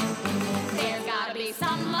 Boy, there's gotta be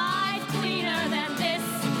some life cleaner than this.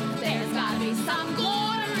 There's gotta be some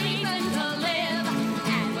more reason to live.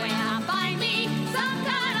 And when I find me some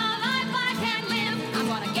kind of life I can live, I'm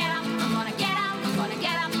gonna get up, I'm gonna get out, I'm gonna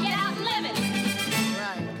get up and live it.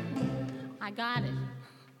 Right. I got it.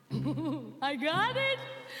 I got it.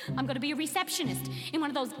 I'm gonna be a receptionist in one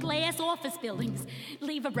of those glass office buildings.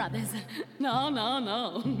 Lever Brothers. No.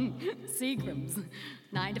 Seagram's.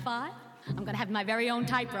 9 to 5. I'm gonna have my very own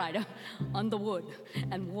typewriter on the wood,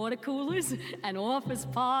 and water coolers, and office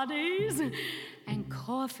parties, and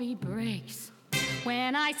coffee breaks.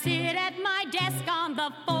 When I sit at my desk on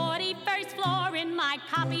the 41st floor in my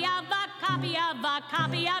copy of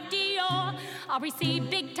Dior, I'll receive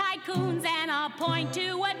big tycoons and I'll point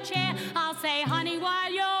to a chair. I'll say, honey,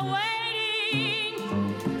 while you're waiting,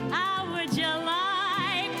 how would you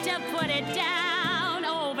like to put it down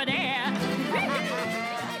over there?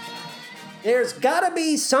 There's gotta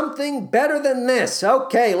be something better than this.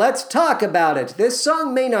 Okay, let's talk about it. This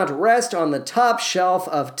song may not rest on the top shelf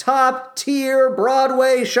of top-tier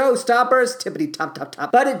Broadway showstoppers,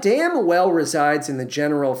 tippity-top, but it damn well resides in the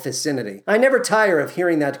general vicinity. I never tire of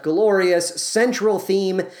hearing that glorious central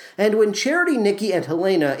theme, and when Charity, Nikki, and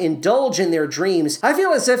Helena indulge in their dreams, I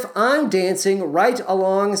feel as if I'm dancing right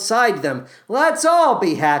alongside them. Let's all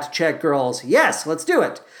be hat check girls. Yes, let's do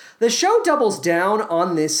it. The show doubles down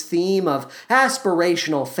on this theme of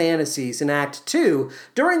aspirational fantasies in Act 2,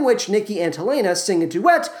 during which Nikki and Helena sing a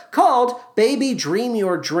duet called Baby Dream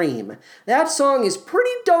Your Dream. That song is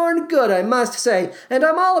pretty darn good, I must say, and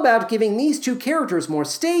I'm all about giving these two characters more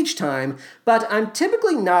stage time, but I'm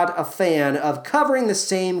typically not a fan of covering the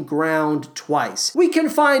same ground twice. We can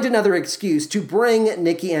find another excuse to bring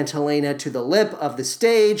Nikki and Helena to the lip of the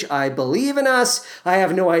stage. I believe in us. I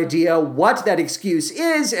have no idea what that excuse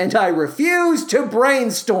is, and I refuse to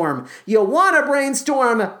brainstorm. You want to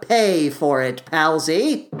brainstorm? Pay for it,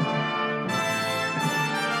 palsy.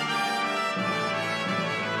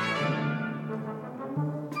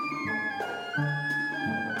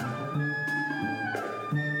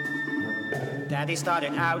 Daddy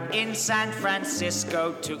started out in San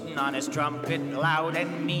Francisco, tooting on his trumpet loud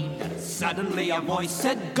and mean. Suddenly a voice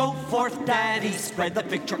said, "Go forth, Daddy, spread the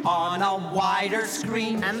picture on a wider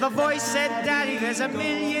screen." And the voice said, "Daddy, there's a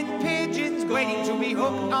million pigeons waiting to be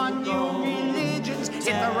hooked on new religions.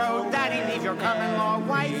 Hit the road, Daddy, leave your common law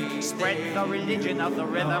wife. Spread the religion of the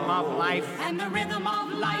rhythm of life. And the rhythm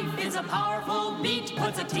of life is a powerful beat.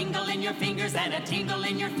 Puts a tingle in your fingers and a tingle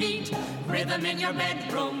in your feet. Rhythm in your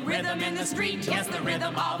bedroom, rhythm in the street. Yes, the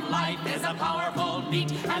rhythm of life is a powerful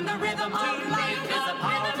beat. And the rhythm of life is a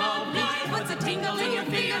powerful beat. Puts a tingle in your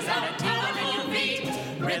fingers and a tingle in your feet.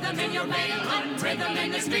 Rhythm in your bedroom, rhythm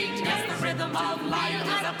in the street. Yes, the rhythm of life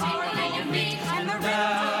is a powerful beat. And the rhythm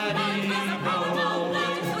of life is a powerful beat.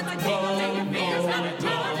 Puts a tingle in your fingers and a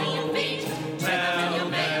tingle in your feet. Rhythm in your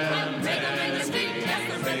bedroom, rhythm in the street. Yes,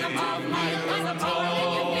 the rhythm of life is a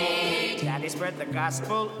powerful beat. Daddy spread the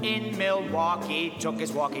gospel in Milwaukee. Took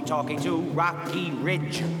his walkie-talkie to Rocky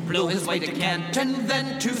Ridge. Flew his way to Canton,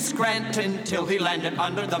 then to Scranton, till he landed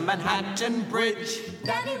under the Manhattan Bridge.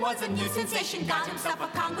 Daddy was a new sensation, got himself a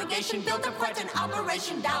congregation, built up quite an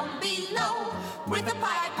operation down below. With a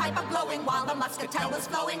pipe blowing while the muscatel was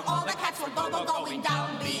flowing, all the cats were going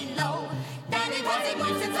down below. Daddy was a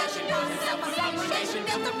new sensation, got himself a congregation,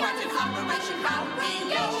 built up quite an operation down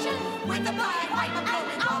below. With a pipe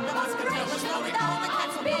blowing while the muscatel was flowing, all the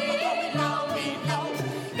cats were going down below.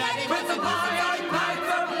 Daddy was a new sensation, Pipe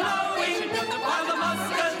blowing while the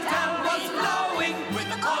muscatel was flowing.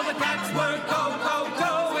 All the cats were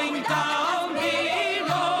going down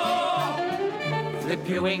below. Flip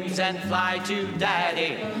your wings and fly to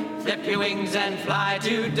Daddy. Flip your wings and fly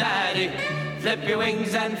to Daddy. Flip your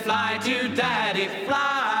wings and fly to Daddy.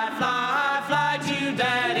 Fly, fly, fly to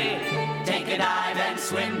Daddy. Take a dive and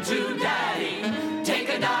swim to Daddy. Take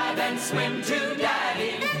a dive and swim to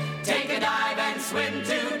Daddy. Take a dive and swim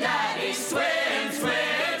to Daddy. Swim,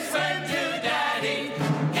 swim, swim to Daddy.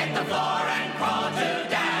 Hit the floor and crawl to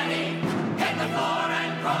Daddy. Hit the floor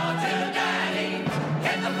and crawl to Daddy.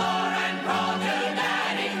 Hit the floor and crawl to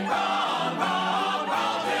Daddy. Crawl, crawl,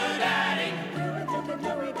 crawl to Daddy.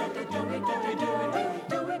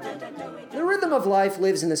 The Rhythm of Life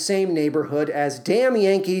lives in the same neighborhood as Damn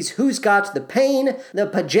Yankees, Who's Got the Pain, the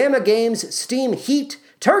Pajama Games, Steam Heat,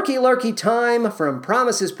 Turkey Lurkey Time, From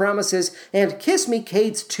Promises, Promises, and Kiss Me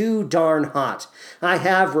Kate's Too Darn Hot. I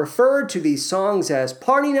have referred to these songs as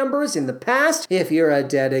party numbers in the past. If you're a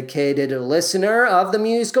dedicated listener of The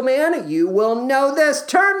Musical Man, you will know this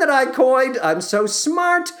term that I coined. I'm so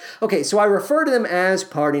smart. Okay, so I refer to them as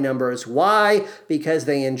party numbers. Why? Because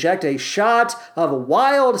they inject a shot of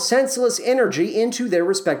wild, senseless energy into their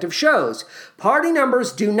respective shows. Party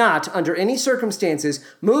numbers do not, under any circumstances,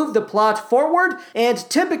 move the plot forward and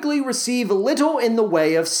typically receive little in the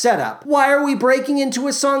way of setup. Why are we breaking into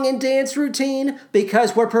a song and dance routine?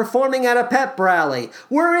 Because we're performing at a pep rally.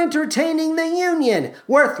 We're entertaining the union.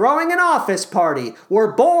 We're throwing an office party.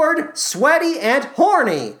 We're bored, sweaty, and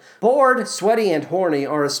horny. Bored, sweaty, and horny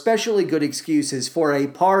are especially good excuses for a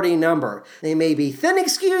party number. They may be thin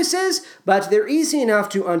excuses, but they're easy enough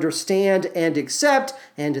to understand and accept,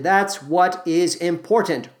 and that's what is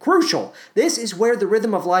important, crucial. This is where the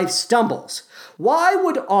Rhythm of Life stumbles. Why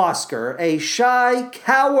would Oscar, a shy,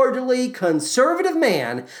 cowardly, conservative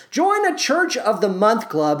man, join a Church of the Month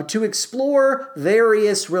club to explore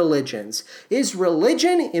various religions? Is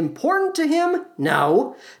religion important to him?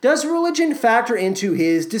 No. Does religion factor into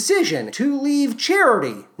his decision to leave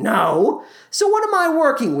charity? No. So what am I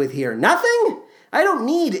working with here? Nothing? I don't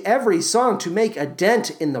need every song to make a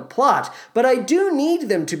dent in the plot, but I do need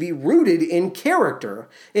them to be rooted in character.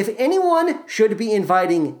 If anyone should be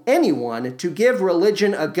inviting anyone to give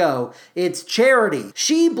religion a go, it's Charity.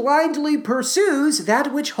 She blindly pursues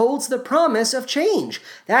that which holds the promise of change.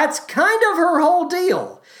 That's kind of her whole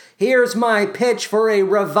deal. Here's my pitch for a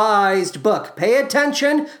revised book. Pay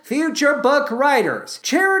attention, future book writers.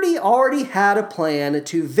 Charity already had a plan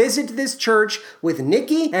to visit this church with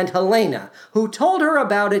Nikki and Helena, who told her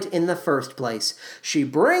about it in the first place. She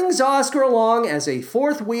brings Oscar along as a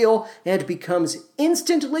fourth wheel and becomes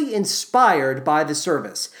instantly inspired by the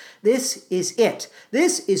service. This is it.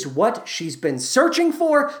 This is what she's been searching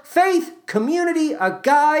for. Faith, community, a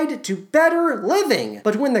guide to better living.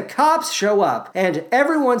 But when the cops show up and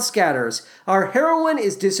everyone scatters, our heroine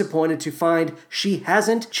is disappointed to find she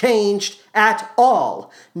hasn't changed at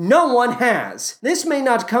all. No one has. This may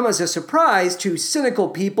not come as a surprise to cynical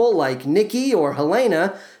people like Nikki or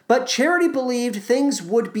Helena, but Charity believed things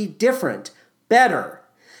would be different, better.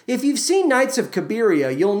 If you've seen Knights of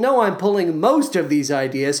Cabiria, you'll know I'm pulling most of these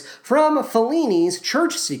ideas from Fellini's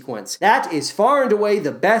church sequence. That is far and away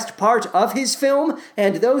the best part of his film,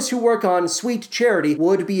 and those who work on Sweet Charity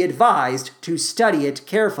would be advised to study it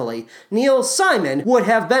carefully. Neil Simon would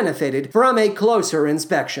have benefited from a closer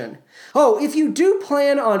inspection. Oh, if you do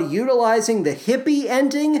plan on utilizing the hippie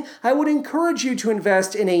ending, I would encourage you to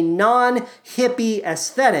invest in a non-hippie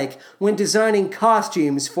aesthetic when designing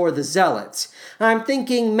costumes for the zealots. I'm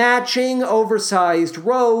thinking matching oversized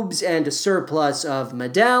robes and a surplus of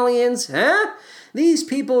medallions, huh? These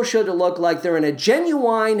people should look like they're in a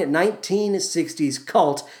genuine 1960s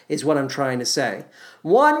cult, is what I'm trying to say.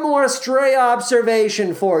 One more stray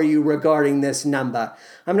observation for you regarding this number.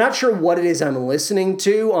 I'm not sure what it is I'm listening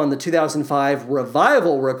to on the 2005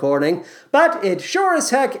 revival recording, but it sure as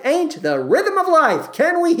heck ain't the Rhythm of Life.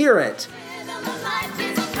 Can we hear it? Rhythm of life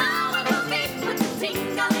is a powerful beat. Put the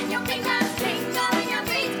tingle in your fingers, tingle in your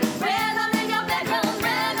feet. Rhythm in your bedroom,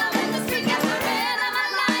 rhythm in the street. Yes, the rhythm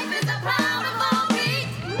of life is a powerful beat.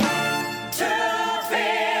 To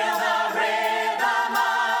feel the rhythm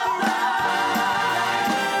of life,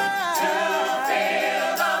 to feel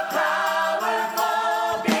the powerful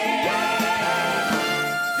beat,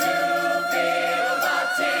 to feel the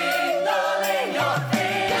tingle in your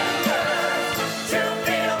fingers, to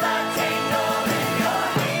feel the tingle in your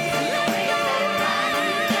feet.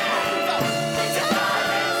 It's a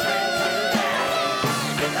silence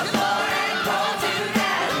with the floor and call to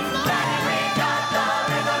death. That we got the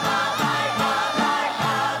rhythm of life, of life,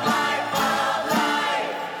 of life, of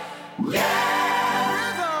life. Rhythm,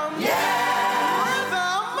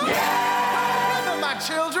 my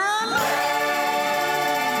children.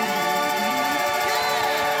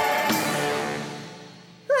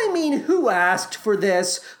 I mean, who asked for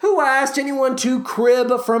this? Who asked anyone to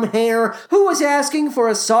crib from hair? Who was asking for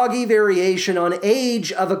a soggy variation on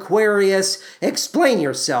Age of Aquarius? Explain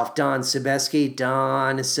yourself, Don Sebesky.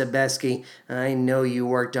 Don Sebesky. I know you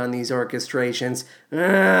worked on these orchestrations.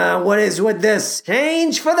 What is with this?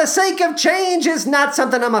 Change for the sake of change is not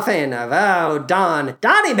something I'm a fan of. Oh, Don.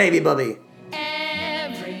 Donnie, baby booby.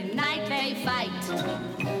 Every night they fight.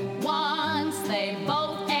 Once they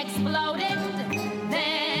both exploded,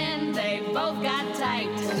 then they both got tight.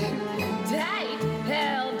 Tight?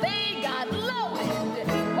 Hell, they got loaded.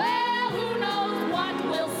 Well, who knows what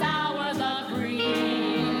will sour the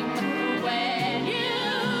cream when you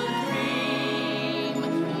cream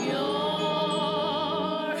your...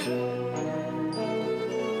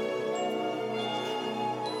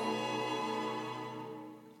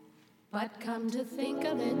 But come to think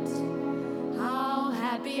of it, how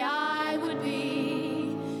happy I would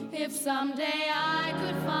be if someday I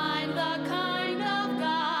could find the kind of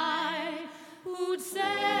guy who'd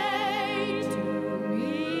say to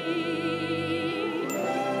me,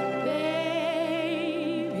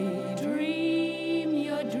 baby, dream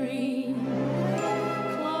your dream.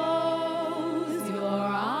 Close your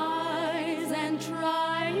eyes and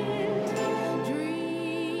try it.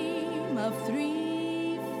 Dream of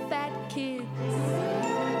 3 fat kids.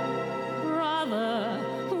 Brother,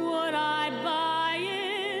 would I buy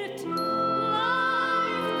it?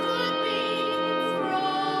 Life could be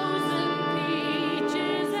frozen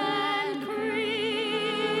peaches and cream.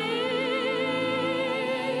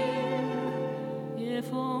 If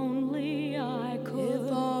only I could.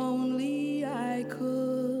 If only I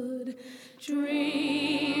could.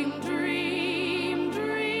 Dream, dream,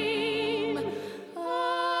 dream. A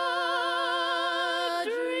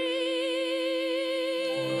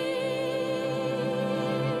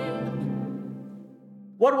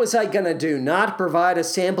What was I gonna do, not provide a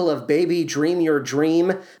sample of Baby Dream Your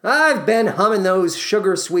Dream? I've been humming those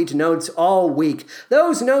sugar-sweet notes all week.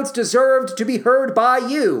 Those notes deserved to be heard by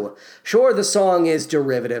you. Sure, the song is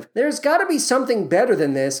derivative. There's gotta be something better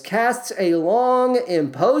than this, casts a long,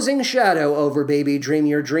 imposing shadow over Baby Dream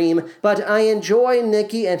Your Dream, but I enjoy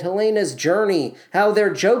Nikki and Helena's journey, how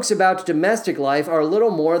their jokes about domestic life are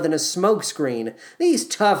little more than a smokescreen. These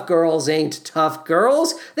tough girls ain't tough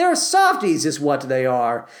girls, they're softies is what they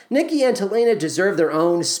are. Nikki and Helena deserve their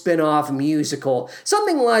own spin-off musical,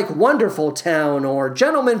 something like Wonderful Town or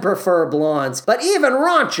Gentlemen Prefer Blondes, but even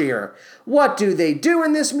raunchier. What do they do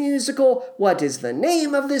in this musical? What is the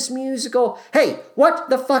name of this musical? Hey, what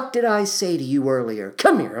the fuck did I say to you earlier?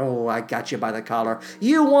 Come here. Oh, I got you by the collar.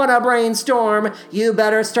 You want to brainstorm? You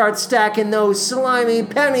better start stacking those slimy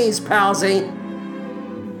pennies, palsy.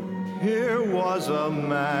 Here was a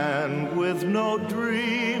man with no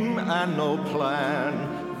dream and no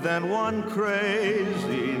plan. Then one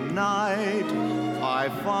crazy night I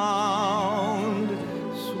found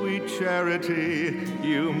sweet sweet charity,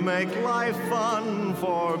 you make life fun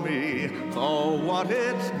for me. Oh, what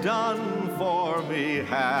it's done for me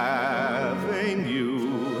having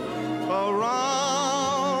you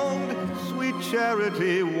around. Sweet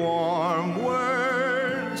charity, warm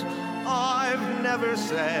words I've never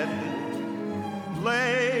said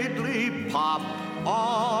lately pop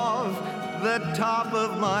off the top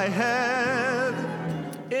of my head.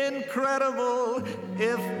 Incredible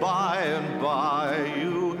if by and by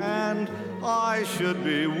you and I should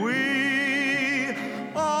be we.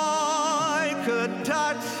 I could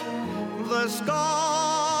touch the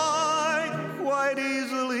sky quite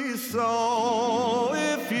easily, so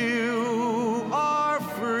if you are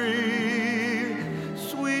free,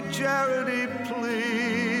 sweet charity,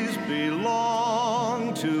 please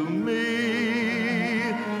belong to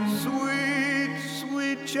me. Sweet,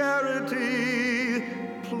 sweet charity,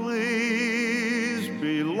 please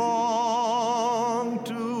belong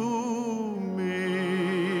to me.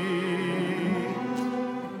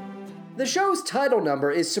 The show's title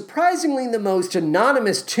number is surprisingly the most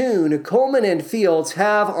anonymous tune Coleman and Fields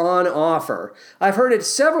have on offer. I've heard it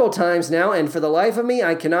several times now, and for the life of me,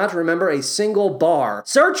 I cannot remember a single bar.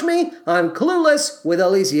 Search me, I'm clueless with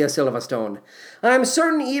Alicia Silverstone. I'm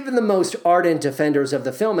certain even the most ardent defenders of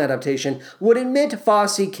the film adaptation would admit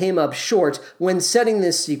Fosse came up short when setting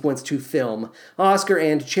this sequence to film. Oscar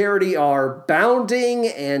and Charity are bounding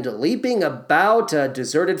and leaping about a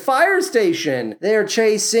deserted fire station. They're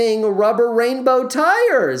chasing rubber rainbow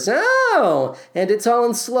tires. Oh, and it's all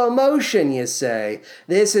in slow motion, you say.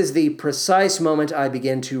 This is the precise moment I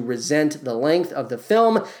begin to resent the length of the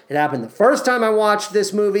film. It happened the first time I watched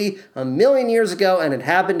this movie a million years ago, and it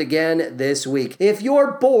happened again this week. If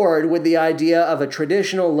you're bored with the idea of a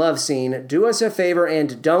traditional love scene, do us a favor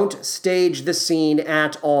and don't stage the scene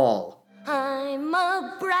at all. I'm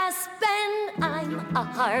a brass band, I'm a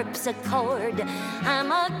harpsichord,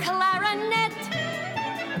 I'm a clarinet,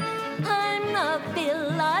 I'm the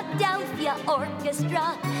Philadelphia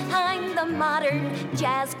Orchestra, I'm the modern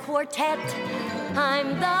jazz quartet,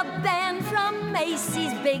 I'm the band from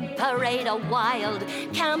Macy's Big Parade, a wild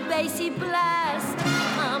Count Basie blast,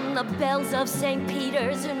 I'm the bells of St.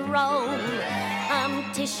 Peter's in Rome, I'm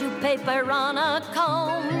tissue paper on a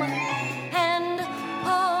comb, and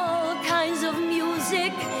all kinds of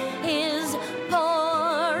music is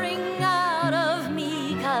pouring out of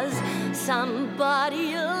me, 'cause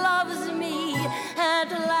somebody loves me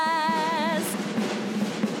at last.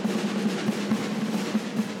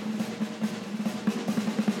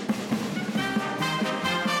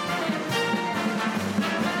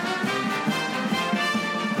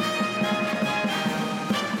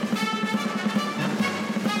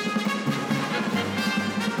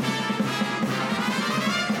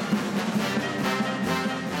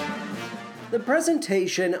 The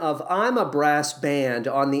presentation of I'm a Brass Band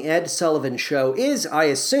on The Ed Sullivan Show is, I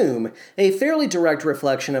assume, a fairly direct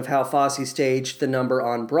reflection of how Fosse staged the number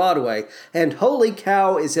on Broadway, and holy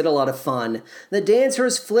cow is it a lot of fun. The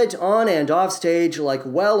dancers flit on and off stage like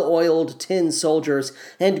well-oiled tin soldiers,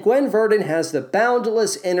 and Gwen Verdon has the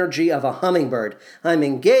boundless energy of a hummingbird. I'm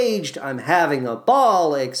engaged, I'm having a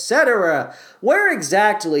ball, etc. Where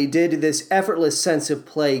exactly did this effortless sense of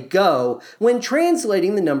play go when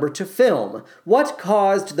translating the number to film? What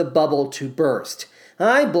caused the bubble to burst?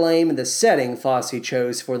 I blame the setting Fosse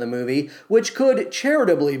chose for the movie, which could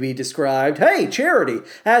charitably be described, hey, Charity,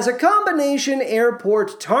 as a combination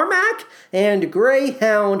airport tarmac and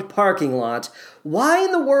Greyhound parking lot. Why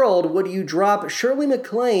in the world would you drop Shirley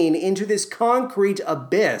MacLaine into this concrete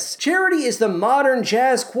abyss? Charity is the modern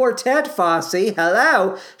jazz quartet, Fosse.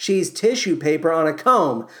 Hello? She's tissue paper on a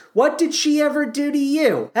comb. What did she ever do to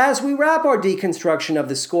you? As we wrap our deconstruction of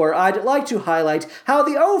the score, I'd like to highlight how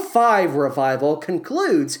the 2005 revival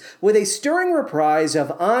concludes with a stirring reprise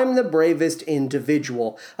of I'm the Bravest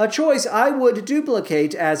Individual, a choice I would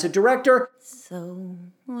duplicate as a director. So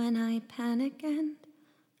when I panic and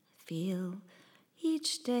feel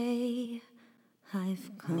each day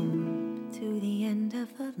I've come to the end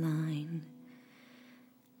of the line,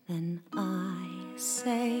 then I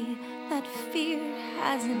say that fear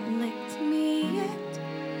hasn't licked me yet.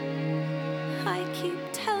 I keep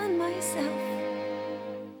telling myself,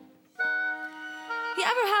 you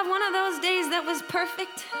ever have one of those days that was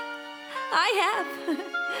perfect? I have.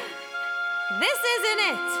 This isn't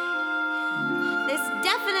it. This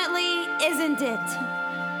definitely isn't it.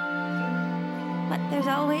 But there's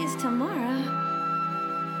always tomorrow.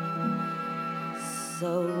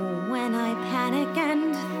 So when I panic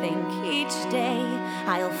and think each day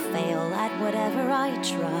I'll fail at whatever I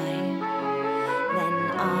try, then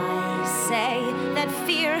I say that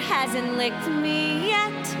fear hasn't licked me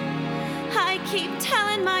yet. I keep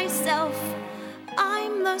telling myself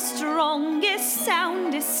I'm the strongest,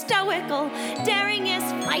 soundest, stoical,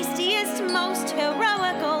 daringest, feistiest, most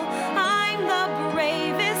heroical. I'm the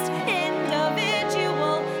bravest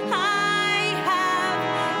individual I have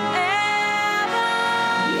ever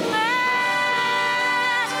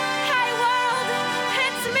met. Hey world,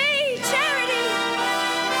 it's me, Charity.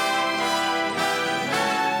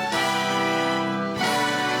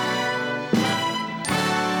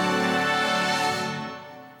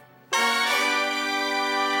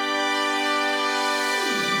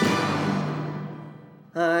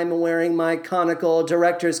 I'm wearing my conical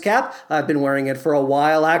director's cap. I've been wearing it for a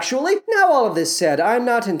while, actually. Now, all of this said, I'm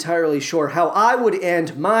not entirely sure how I would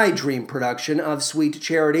end my dream production of Sweet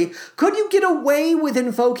Charity. Could you get away with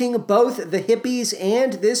invoking both the hippies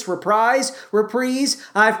and this reprise?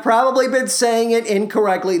 I've probably been saying it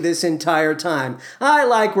incorrectly this entire time. I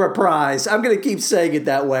like reprise. I'm gonna keep saying it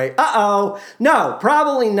that way. No,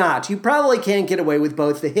 probably not. You probably can't get away with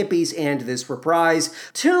both the hippies and this reprise.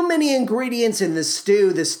 Too many ingredients in the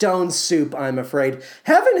stew, the stone soup, I'm afraid.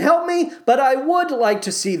 Heaven help me, but I would like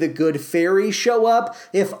to see the good fairy show up,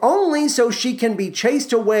 if only so she can be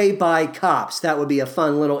chased away by cops. That would be a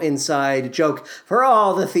fun little inside joke for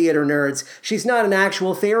all the theater nerds. She's not an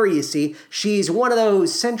actual fairy, you see. She's one of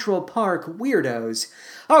those Central Park weirdos.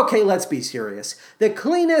 Okay, let's be serious. The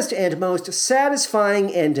cleanest and most satisfying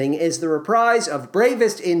ending is the reprise of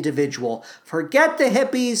Bravest Individual. Forget the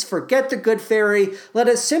hippies, forget the good fairy. Let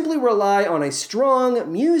us simply rely on a strong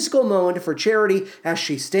musical moment for Charity as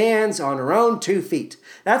she stands on her own 2 feet.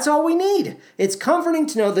 That's all we need. It's comforting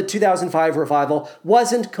to know the 2005 revival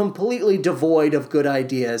wasn't completely devoid of good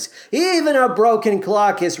ideas. Even a broken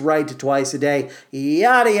clock is right twice a day.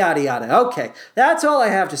 Yada, yada, yada. Okay, that's all I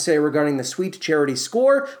have to say regarding the Sweet Charity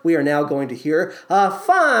score. We are now going to hear a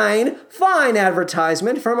fine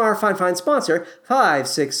advertisement from our fine sponsor,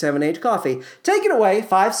 5678 Coffee. Take it away,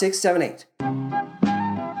 5678.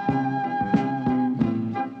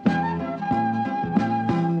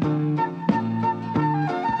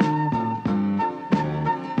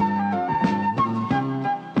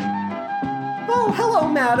 Hello,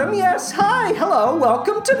 madam. Yes, hi. Hello.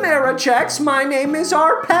 Welcome to Marichex. My name is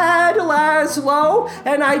Arpad Laszlo,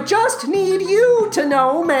 and I just need you to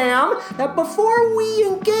know, ma'am, that before we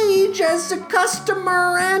engage as a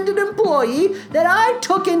customer and an employee, that I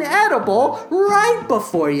took an edible right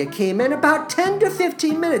before you came in, about 10 to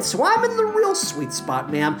 15 minutes, so I'm in the real sweet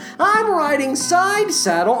spot, ma'am. I'm riding side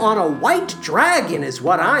saddle on a white dragon is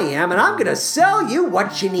what I am, and I'm gonna sell you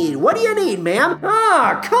what you need. What do you need, ma'am?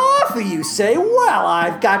 Coffee, you say? Well,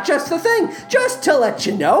 I've got just the thing. Just to let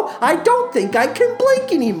you know, I don't think I can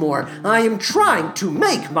blink anymore. I am trying to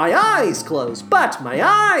make my eyes close, but my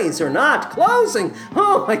eyes are not closing.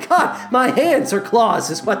 Oh my God, my hands are claws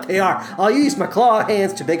is what they are. I'll use my claw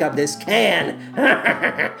hands to pick up this can.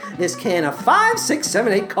 This can of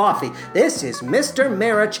 5678 coffee. This is Mr.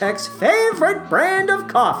 Marichek's favorite brand of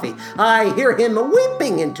coffee. I hear him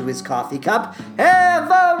weeping into his coffee cup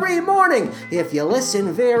every morning. If you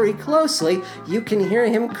listen very closely, you can hear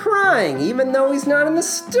him crying, even though he's not in the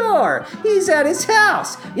store. He's at his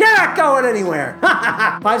house. You're not going anywhere.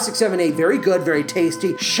 5678, very good, very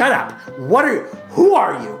tasty. Shut up. What are you? Who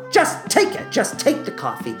are you? Just take it. Just take the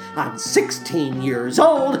coffee. I'm 16 years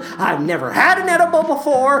old. I've never had an edible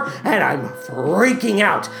before, and I'm freaking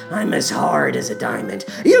out. I'm as hard as a diamond.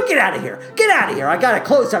 You get out of here. Get out of here. I gotta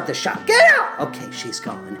close up the shop. Get out! Okay, she's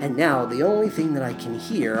gone. And now the only thing that I can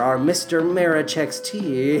hear are Mr. Marichek's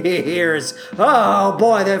tears. Oh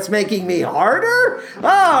boy, that's making me harder?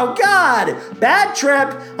 Oh God! Bad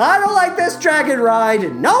trip. I don't like this dragon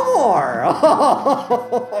ride. No more.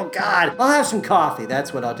 Oh God. I'll have some coffee.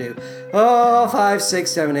 That's what I'll do. Oh,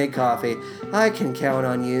 5678 coffee. I can count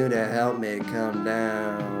on you to help me come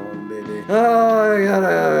down, baby. Oh, I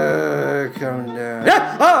gotta come down.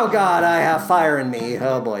 Oh God, I have fire in me.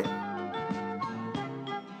 Oh boy.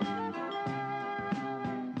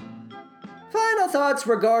 Final thoughts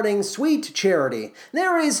regarding Sweet Charity.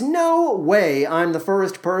 There is no way I'm the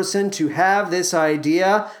first person to have this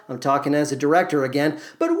idea. I'm talking as a director again,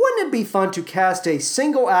 but wouldn't it be fun to cast a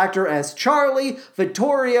single actor as Charlie,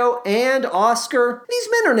 Vittorio, and Oscar? These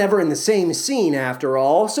men are never in the same scene after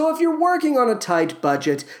all, so if you're working on a tight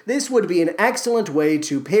budget, this would be an excellent way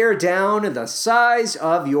to pare down the size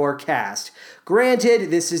of your cast.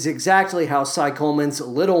 Granted, this is exactly how Cy Coleman's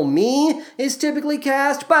Little Me is typically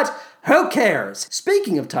cast, but who cares?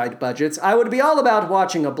 Speaking of tight budgets, I would be all about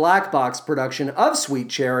watching a black box production of Sweet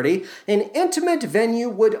Charity. An intimate venue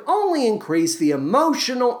would only increase the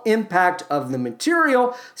emotional impact of the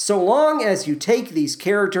material so long as you take these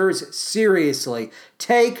characters seriously.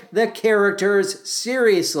 Take the characters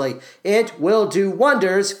seriously. It will do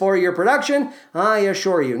wonders for your production, I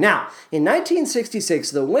assure you. Now, in 1966,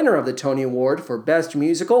 the winner of the Tony Award for Best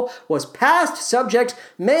Musical was past subject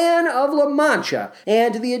Man of La Mancha,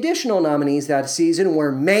 and the additional nominees that season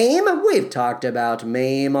were Mame, we've talked about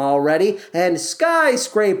Mame already, and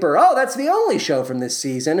Skyscraper. Oh, that's the only show from this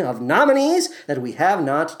season of nominees that we have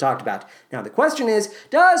not talked about. Now, the question is,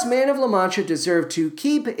 does Man of La Mancha deserve to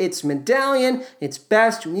keep its medallion, its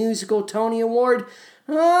Best Musical Tony Award?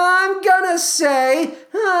 I'm gonna say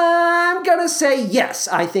yes.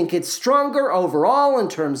 I think it's stronger overall in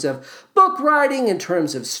terms of book writing, in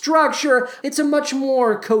terms of structure. It's a much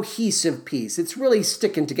more cohesive piece. It's really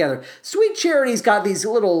sticking together. Sweet Charity's got these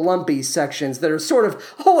little lumpy sections that are sort of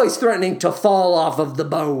always threatening to fall off of the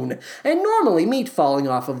bone. And normally meat falling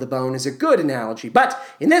off of the bone is a good analogy. But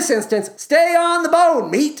in this instance, stay on the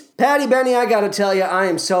bone, meat! Patty Benny, I gotta tell you, I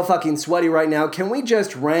am so fucking sweaty right now. Can we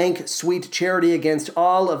just rank Sweet Charity against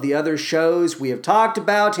all of the other shows we have talked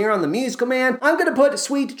about here on The Musical Man? I'm gonna put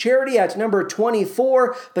Sweet Charity at number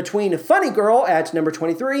 24, between Funny Girl at number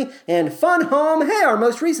 23, and Fun Home, hey, our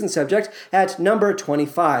most recent subject, at number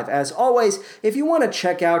 25. As always, if you want to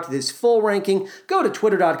check out this full ranking, go to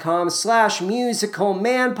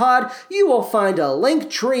twitter.com/musicalmanpod. You will find a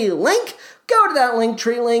Linktree link. Go to that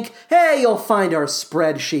Linktree link. Hey, you'll find our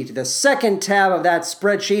spreadsheet. The second tab of that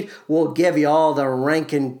spreadsheet will give you all the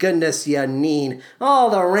rankin' goodness you need. All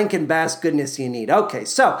the Rankin Bass goodness you need. Okay,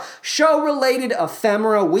 so show-related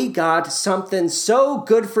ephemera. We got something so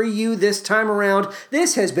good for you this time around.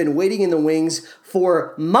 This has been waiting in the wings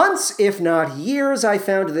for months, if not years. I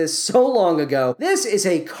found this so long ago. This is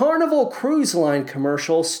a Carnival Cruise Line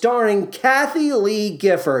commercial starring Kathie Lee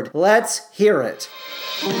Gifford. Let's hear it.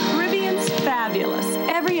 Caribbean's fabulous.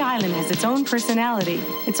 Every island has its own personality,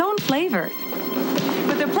 its own flavor.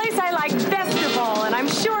 But the place I like best of all, and I'm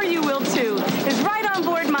sure you will too, is right on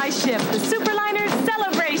board my ship, the Superliner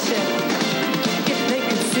Celebration. If they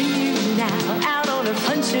could see you now, out on a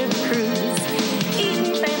fun ship cruise,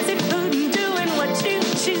 eating fancy food and doing what you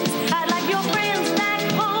choose, I'd like your friends back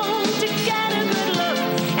home to get a good look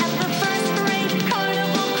at the first-rate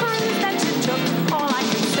Carnival cruise that you took. All I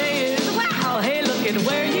can say is, wow, hey, look at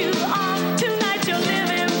where you are. Tonight you're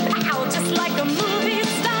living, wow, just like a movie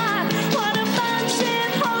star. What a fun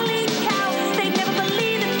ship, holy cow. They'd never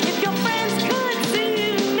believe it if your friends could see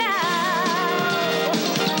you now.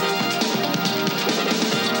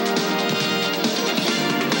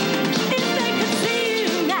 If they could see you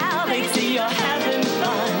now, they'd see you're having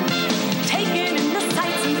fun, taking in the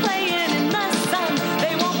sights and playing in the sun.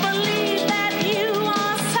 They won't believe that you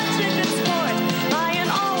are such a good sport, buying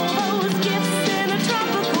all those gifts in a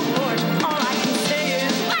tropical port. All I can say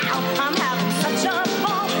is, wow, I'm having such a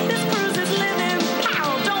ball. This cruise is living,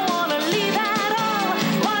 pow, don't wanna leave at all.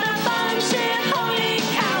 What a fun ship, holy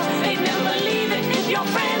cow. They'd never believe it if your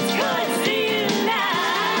friends could see you now.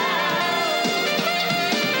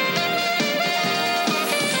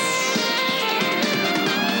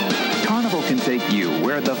 Carnival can take you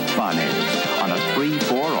where the fun is on a 3,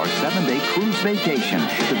 4, or 7-day cruise vacation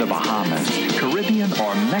to the Bahamas, Caribbean,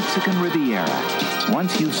 or Mexican Riviera.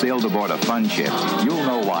 Once you've sailed aboard a fun ship, you'll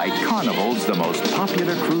know why Carnival's the most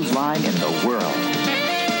popular cruise line in the world.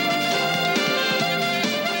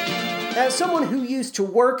 As someone who used to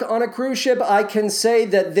work on a cruise ship, I can say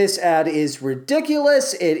that this ad is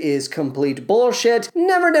ridiculous. It is complete bullshit.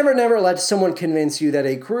 Never, never, never let someone convince you that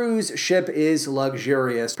a cruise ship is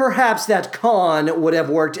luxurious. Perhaps that con would have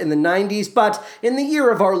worked in the 90s, but in the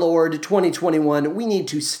year of our Lord, 2021, we need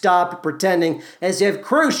to stop pretending as if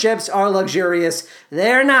cruise ships are luxurious.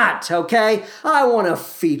 They're not, okay? I want to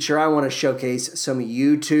showcase some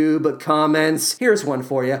YouTube comments. Here's one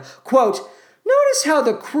for you. Quote, "Notice how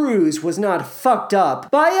the cruise was not fucked up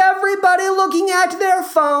by everybody looking at their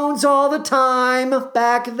phones all the time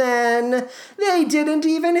back then. They didn't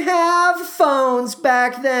even have phones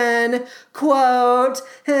back then. Quote,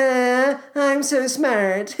 I'm so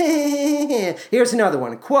smart." Here's another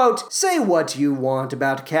one. Quote, "Say what you want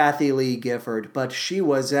about Kathie Lee Gifford, but she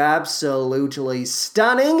was absolutely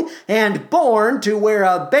stunning and born to wear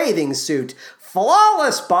a bathing suit.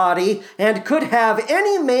 Flawless body, and could have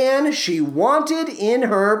any man she wanted in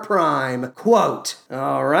her prime." Quote.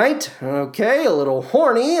 All right, okay, a little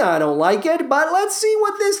horny, I don't like it, but let's see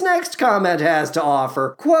what this next comment has to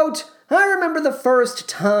offer. Quote, "I remember the first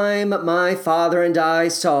time my father and I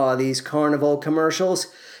saw these Carnival commercials.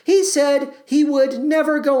 He said he would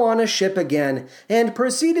never go on a ship again and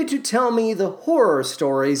proceeded to tell me the horror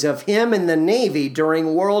stories of him in the Navy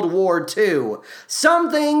during World War II.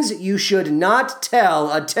 Some things you should not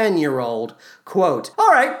tell a 10-year-old. Quote, all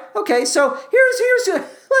right, okay, so here's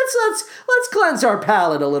let's cleanse our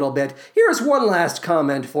palate a little bit. Here's one last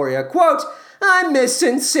comment for you. Quote, I miss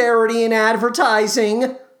sincerity in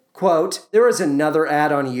advertising. Quote, there is another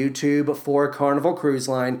ad on YouTube for Carnival Cruise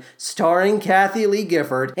Line starring Kathie Lee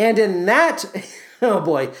Gifford, and in that, oh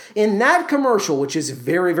boy, in that commercial, which is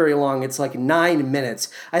very, very long, it's like 9 minutes,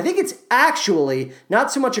 I think it's actually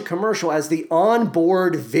not so much a commercial as the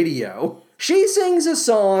onboard video. She sings a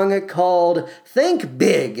song called Think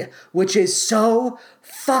Big, which is so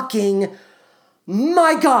fucking,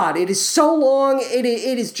 my God, it is so long, it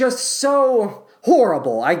is just so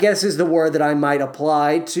horrible, I guess is the word that I might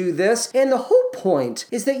apply to this. And the whole point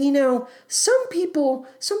is that, some people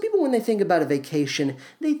when they think about a vacation,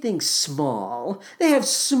 they think small. They have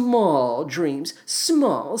small dreams,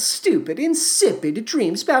 small, stupid, insipid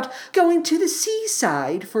dreams about going to the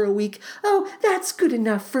seaside for a week. Oh, that's good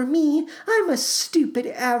enough for me. I'm a stupid,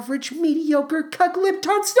 average, mediocre,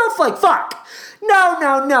 cuck-lip-tart snowflake. Fuck!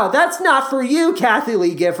 No, that's not for you, Kathie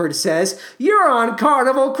Lee Gifford says. You're on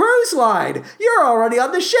Carnival Cruise Line. You're already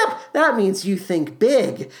on the ship. That means you think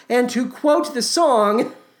big. And to quote the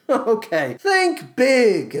song, okay, think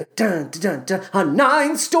big. Dun, dun, dun, dun. A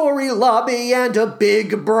 9-story lobby and a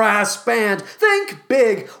big brass band. Think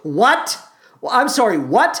big. What? I'm sorry,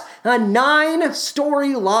 what? A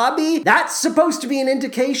 9-story lobby? That's supposed to be an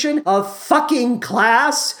indication of fucking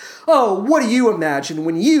class? Oh, what do you imagine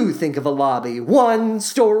when you think of a lobby? 1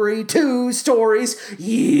 story, 2 stories?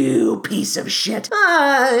 You piece of shit.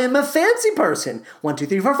 I'm a fancy person. 1, 2,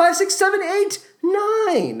 3, 4, 5, 6, 7, 8,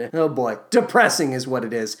 9. Oh boy, depressing is what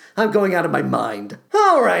it is. I'm going out of my mind.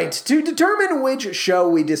 All right, to determine which show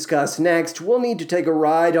we discuss next, we'll need to take a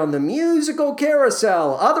ride on the musical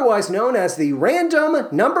carousel, otherwise known as the random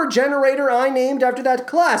number generator I named after that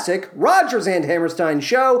classic Rodgers and Hammerstein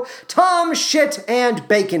show, Tom Shit and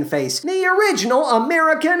Baconface, the original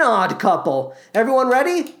American Odd Couple. Everyone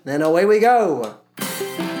ready? Then away we go.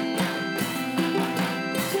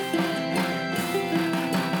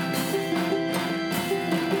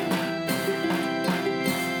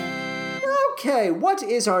 Okay, what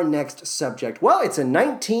is our next subject? Well, it's a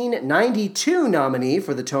 1992 nominee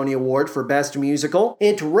for the Tony Award for Best Musical.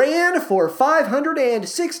 It ran for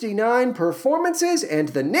 569 performances, and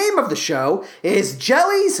the name of the show is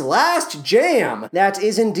Jelly's Last Jam. That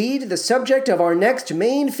is indeed the subject of our next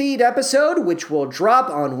main feed episode, which will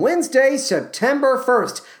drop on Wednesday, September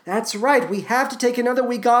 1st. That's right, we have to take another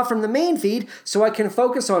week off from the main feed so I can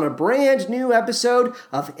focus on a brand new episode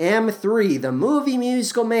of M3, the movie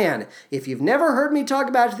musical man. If you've never heard me talk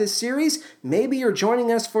about this series, maybe you're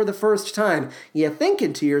joining us for the first time. You're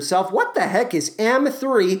thinking to yourself, what the heck is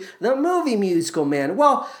M3, the movie musical man?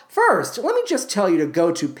 Well, first, let me just tell you to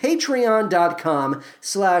go to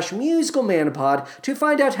patreon.com/musicalmanpod to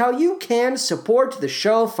find out how you can support the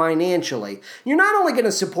show financially. You're not only going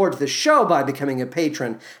to support the show by becoming a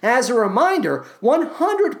patron. As a reminder,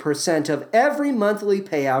 100% of every monthly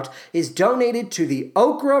payout is donated to the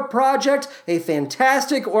Okra Project, a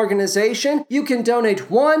fantastic organization. You can donate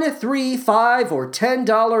 $1, $3, $5, or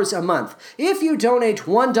 $10 a month. If you donate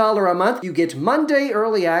 $1 a month, you get Monday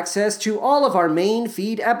early access to all of our main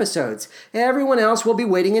feed episodes. Everyone else will be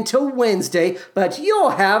waiting until Wednesday, but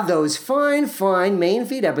you'll have those fine main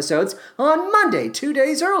feed episodes on Monday, 2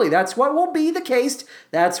 days early. That's what will be the case.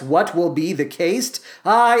 That's what will be the case.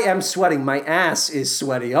 I am sweating. My ass is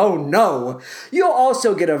sweaty. Oh no. You'll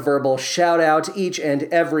also get a verbal shout out each and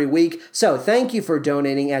every week. So thank you for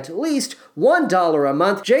donating at least $1 a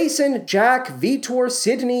month. Jason, Jack, Vitor,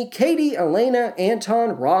 Sydney, Katie, Elena,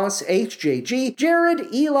 Anton, Ross, HJG,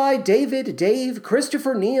 Jared, Eli, David, Dave,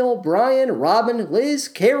 Christopher, Neil, Brian, Robin, Liz,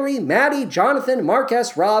 Carrie, Maddie, Jonathan,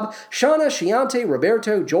 Marcus, Rob, Shauna, Shiante,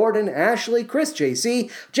 Roberto, Jordan, Ashley, Chris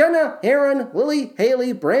JC, Jenna, Aaron, Lily,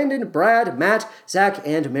 Haley, Brandon, Brad, Matt, Zach,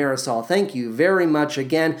 and Marisol. Thank you very much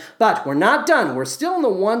again. But we're not done. We're still in the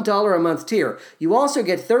 $1 a month tier. You also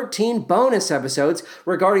get 13 bonus episodes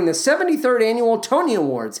regarding the 73rd Annual Tony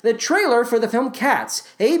Awards, the trailer for the film Cats,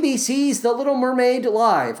 ABC's The Little Mermaid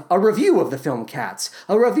Live, a review of the film Cats,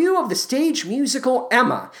 a review of the stage musical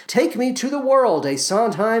Emma, Take Me to the World, a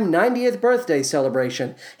Sondheim 90th birthday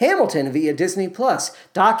celebration, Hamilton via Disney+,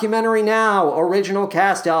 Documentary Now, original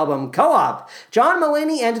cast album, Co-op, John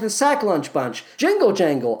Mulaney and the Sack Lunch Bunch, Jingle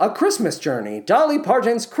Jangle, A Christmas Journey, Dolly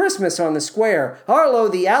Parton's Christmas on the Square, Arlo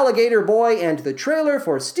the Alligator Boy, and the trailer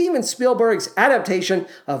for Steven Spielberg's adaptation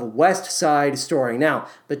of West West Side Story. Now,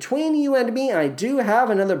 between you and me, I do have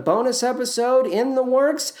another bonus episode in the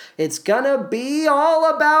works. It's gonna be all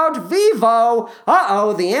about Vivo.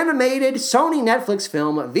 The animated Sony Netflix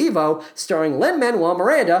film Vivo, starring Lin-Manuel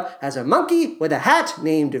Miranda as a monkey with a hat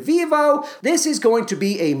named Vivo. This is going to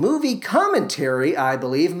be a movie commentary, I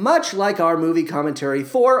believe, much like our movie commentary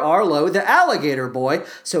for Arlo the Alligator Boy,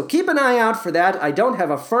 so keep an eye out for that. I don't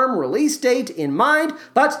have a firm release date in mind,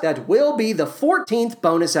 but that will be the 14th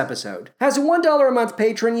bonus episode. As a $1 a month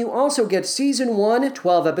patron, you also get Season 1,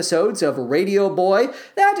 12 episodes of Radio Boy.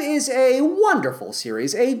 That is a wonderful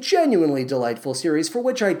series, a genuinely delightful series for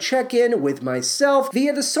which I check in with myself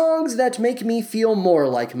via the songs that make me feel more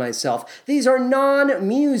like myself. These are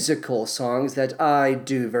non-musical songs that I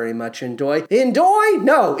do very much enjoy.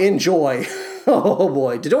 Enjoy. Oh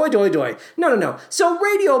boy, doy. No. So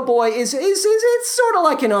Radio Boy is it's sort of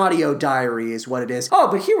like an audio diary is what it is. Oh,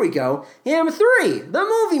 but here we go. M3, the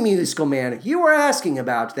movie musical man. You were asking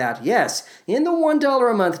about that. Yes, in the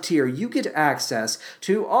 $1 a month tier, you get access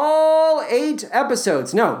to all 9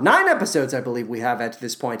 episodes, I believe we have at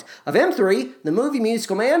this point, of M3, the movie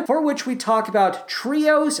musical man, for which we talk about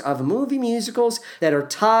trios of movie musicals that are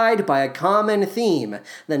tied by a common theme.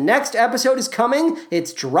 The next episode is coming.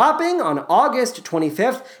 It's dropping on August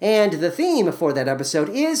 25th, and the theme for that episode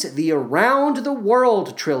is the Around the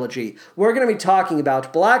World trilogy. We're going to be talking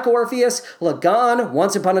about Black Orpheus, Lagan,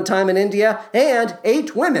 Once Upon a Time in India, and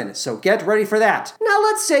 8 Women, so get ready for that. Now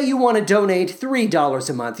let's say you want to donate $3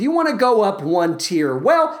 a month. You want to go up one tier.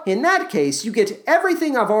 Well, in that case, you get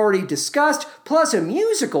everything I've already discussed, plus a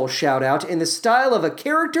musical shout-out in the style of a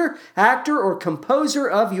character, actor, or composer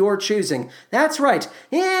of your choosing. That's right,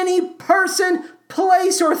 any person,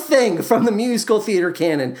 place, or thing from the musical theater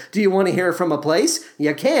canon. Do you want to hear from a place?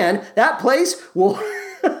 You can. That place will...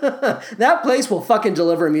 that place will fucking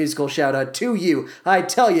deliver a musical shout out to you. I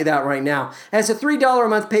tell you that right now. As a $3 a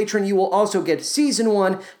month patron, you will also get Season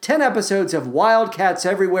 1, 10 episodes of Wildcats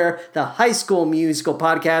Everywhere, the High School Musical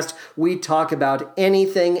podcast. We talk about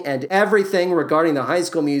anything and everything regarding the High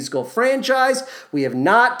School Musical franchise. We have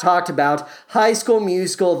not talked about High School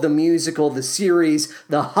Musical, the series,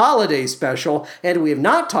 the holiday special, and we have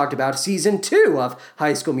not talked about Season 2 of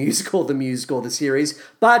High School Musical, the series,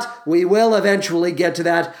 but we will eventually get to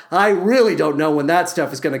that. I really don't know when that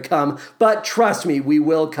stuff is going to come, but trust me, we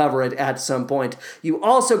will cover it at some point. You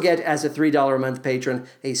also get, as a $3 a month patron,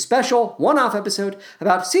 a special one-off episode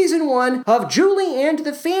about Season 1 of Julie and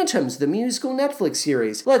the Phantoms, the musical Netflix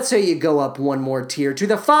series. Let's say you go up one more tier to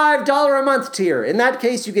the $5 a month tier. In that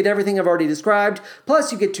case, you get everything I've already described,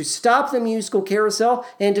 plus you get to stop the musical carousel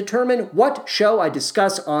and determine what show I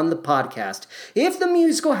discuss on the podcast. If the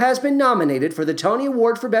musical has been nominated for the Tony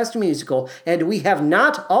Award for Best Musical, and we have not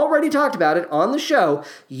already talked about it on the show,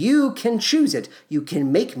 you can choose it. You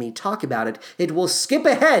can make me talk about it. It will skip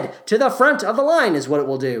ahead to the front of the line is what it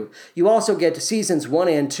will do. You also get Seasons 1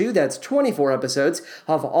 and 2, that's 24 episodes,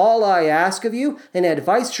 of All I Ask of You, an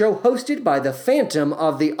advice show hosted by the Phantom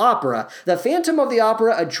of the Opera. The Phantom of the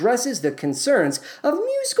Opera addresses the concerns of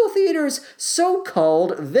musical theater's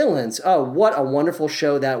so-called villains. Oh, what a wonderful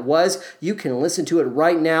show that was. You can listen to it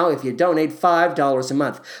right now if you donate $5 a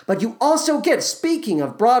month. But you also get, speaking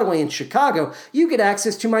of Broadway in Chicago, you get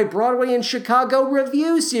access to my Broadway in Chicago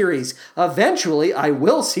review series. Eventually, I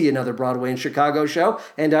will see another Broadway in Chicago show,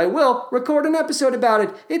 and I will record an episode about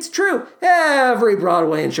it. It's true. Every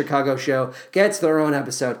Broadway in Chicago show gets their own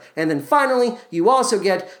episode. And then finally, you also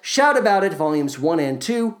get Shout About It Volumes 1 and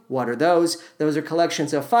 2. What are those? Those are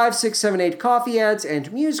collections of 5, 6, 7, 8 coffee ads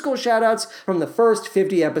and musical shoutouts from the first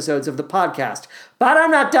 50 episodes of the podcast. But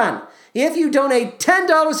I'm not done. If you donate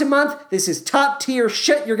 $10 a month, this is top tier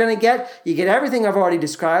shit you're going to get. You get everything I've already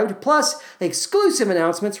described, plus exclusive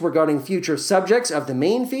announcements regarding future subjects of the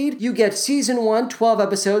main feed. You get Season 1, 12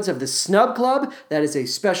 episodes of the Snub Club. That is a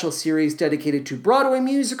special series dedicated to Broadway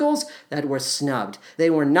musicals that were snubbed. They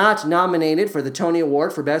were not nominated for the Tony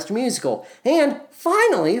Award for Best Musical. And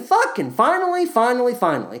finally,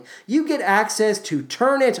 you get access to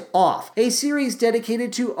Turn It Off, a series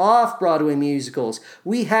dedicated to off-Broadway musicals.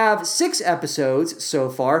 We have 6 episodes so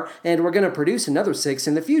far, and we're going to produce another 6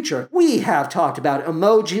 in the future. We have talked about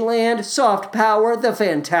Emoji Land, Soft Power, The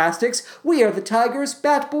Fantastics, We Are the Tigers,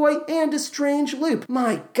 Bat Boy, and A Strange Loop.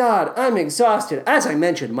 My God, I'm exhausted. As I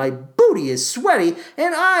mentioned, my boo booty is sweaty,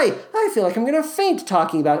 and I feel like I'm going to faint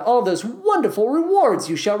talking about all those wonderful rewards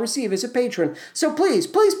you shall receive as a patron. So please,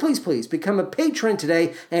 please, please, please become a patron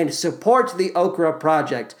today and support the Okra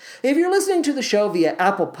Project. If you're listening to the show via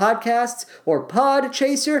Apple Podcasts or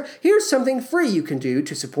Podchaser, here's something free you can do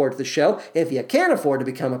to support the show if you can't afford to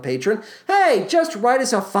become a patron. Hey, just write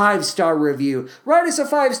us a 5-star review. Write us a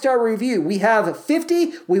 5-star review. We have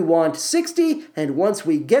 50, we want 60, and once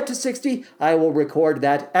we get to 60, I will record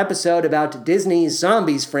that episode about Disney's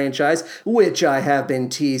Zombies franchise, which I have been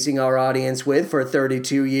teasing our audience with for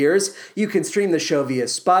 32 years. You can stream the show via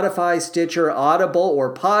Spotify, Stitcher, Audible,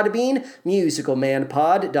 or Podbean,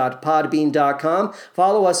 musicalmanpod.podbean.com.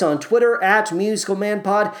 Follow us on Twitter at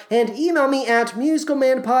musicalmanpod, and email me at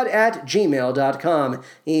musicalmanpod@gmail.com.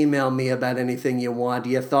 Email me about anything you want,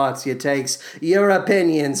 your thoughts, your takes, your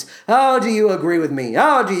opinions. How do you agree with me?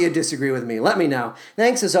 How do you disagree with me? Let me know.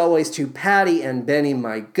 Thanks as always to Patty and Benny,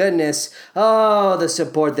 my goodness. Oh, the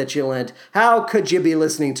support that you lent. How could you be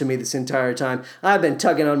listening to me this entire time? I've been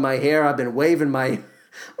tugging on my hair. I've been waving my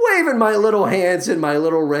little hands and my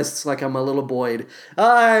little wrists like I'm a little Boyd.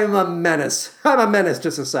 I'm a menace. I'm a menace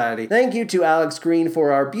to society. Thank you to Alex Green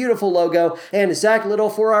for our beautiful logo and Zach Little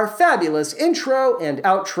for our fabulous intro and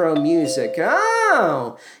outro music.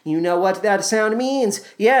 Oh, you know what that sound means.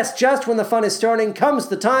 Yes, just when the fun is starting comes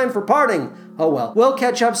the time for parting. Oh well, we'll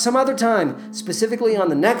catch up some other time, specifically on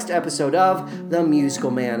the next episode of The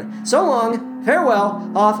Musical Man. So long,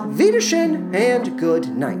 farewell, auf Wiedersehen, and good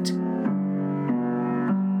night.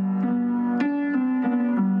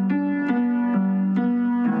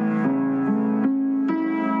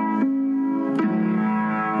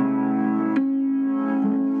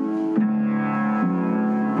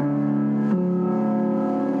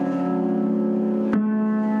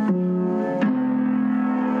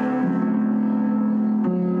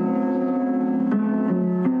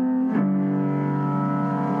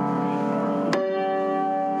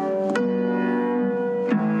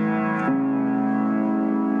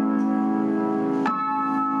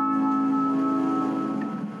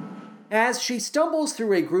 As she stumbles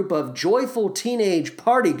through a group of joyful teenage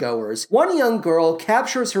partygoers, one young girl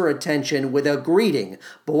captures her attention with a greeting.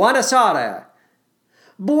 Buonasera.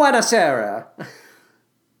 Buonasera.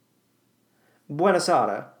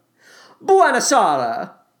 Buonasera.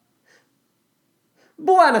 Buonasera.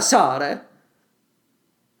 Buonasera.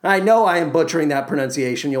 I know I am butchering that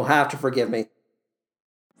pronunciation. You'll have to forgive me.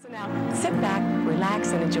 So now, sit back,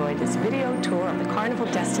 relax, and enjoy this video tour of the Carnival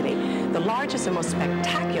Destiny, the largest and most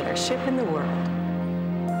spectacular ship in the world.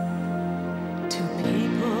 To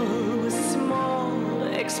people with small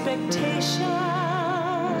expectations,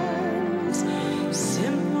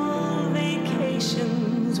 simple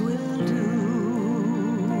vacations will do.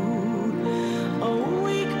 A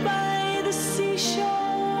week by the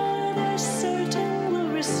seashore, they're certain will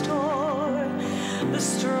restore the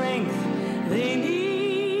strength they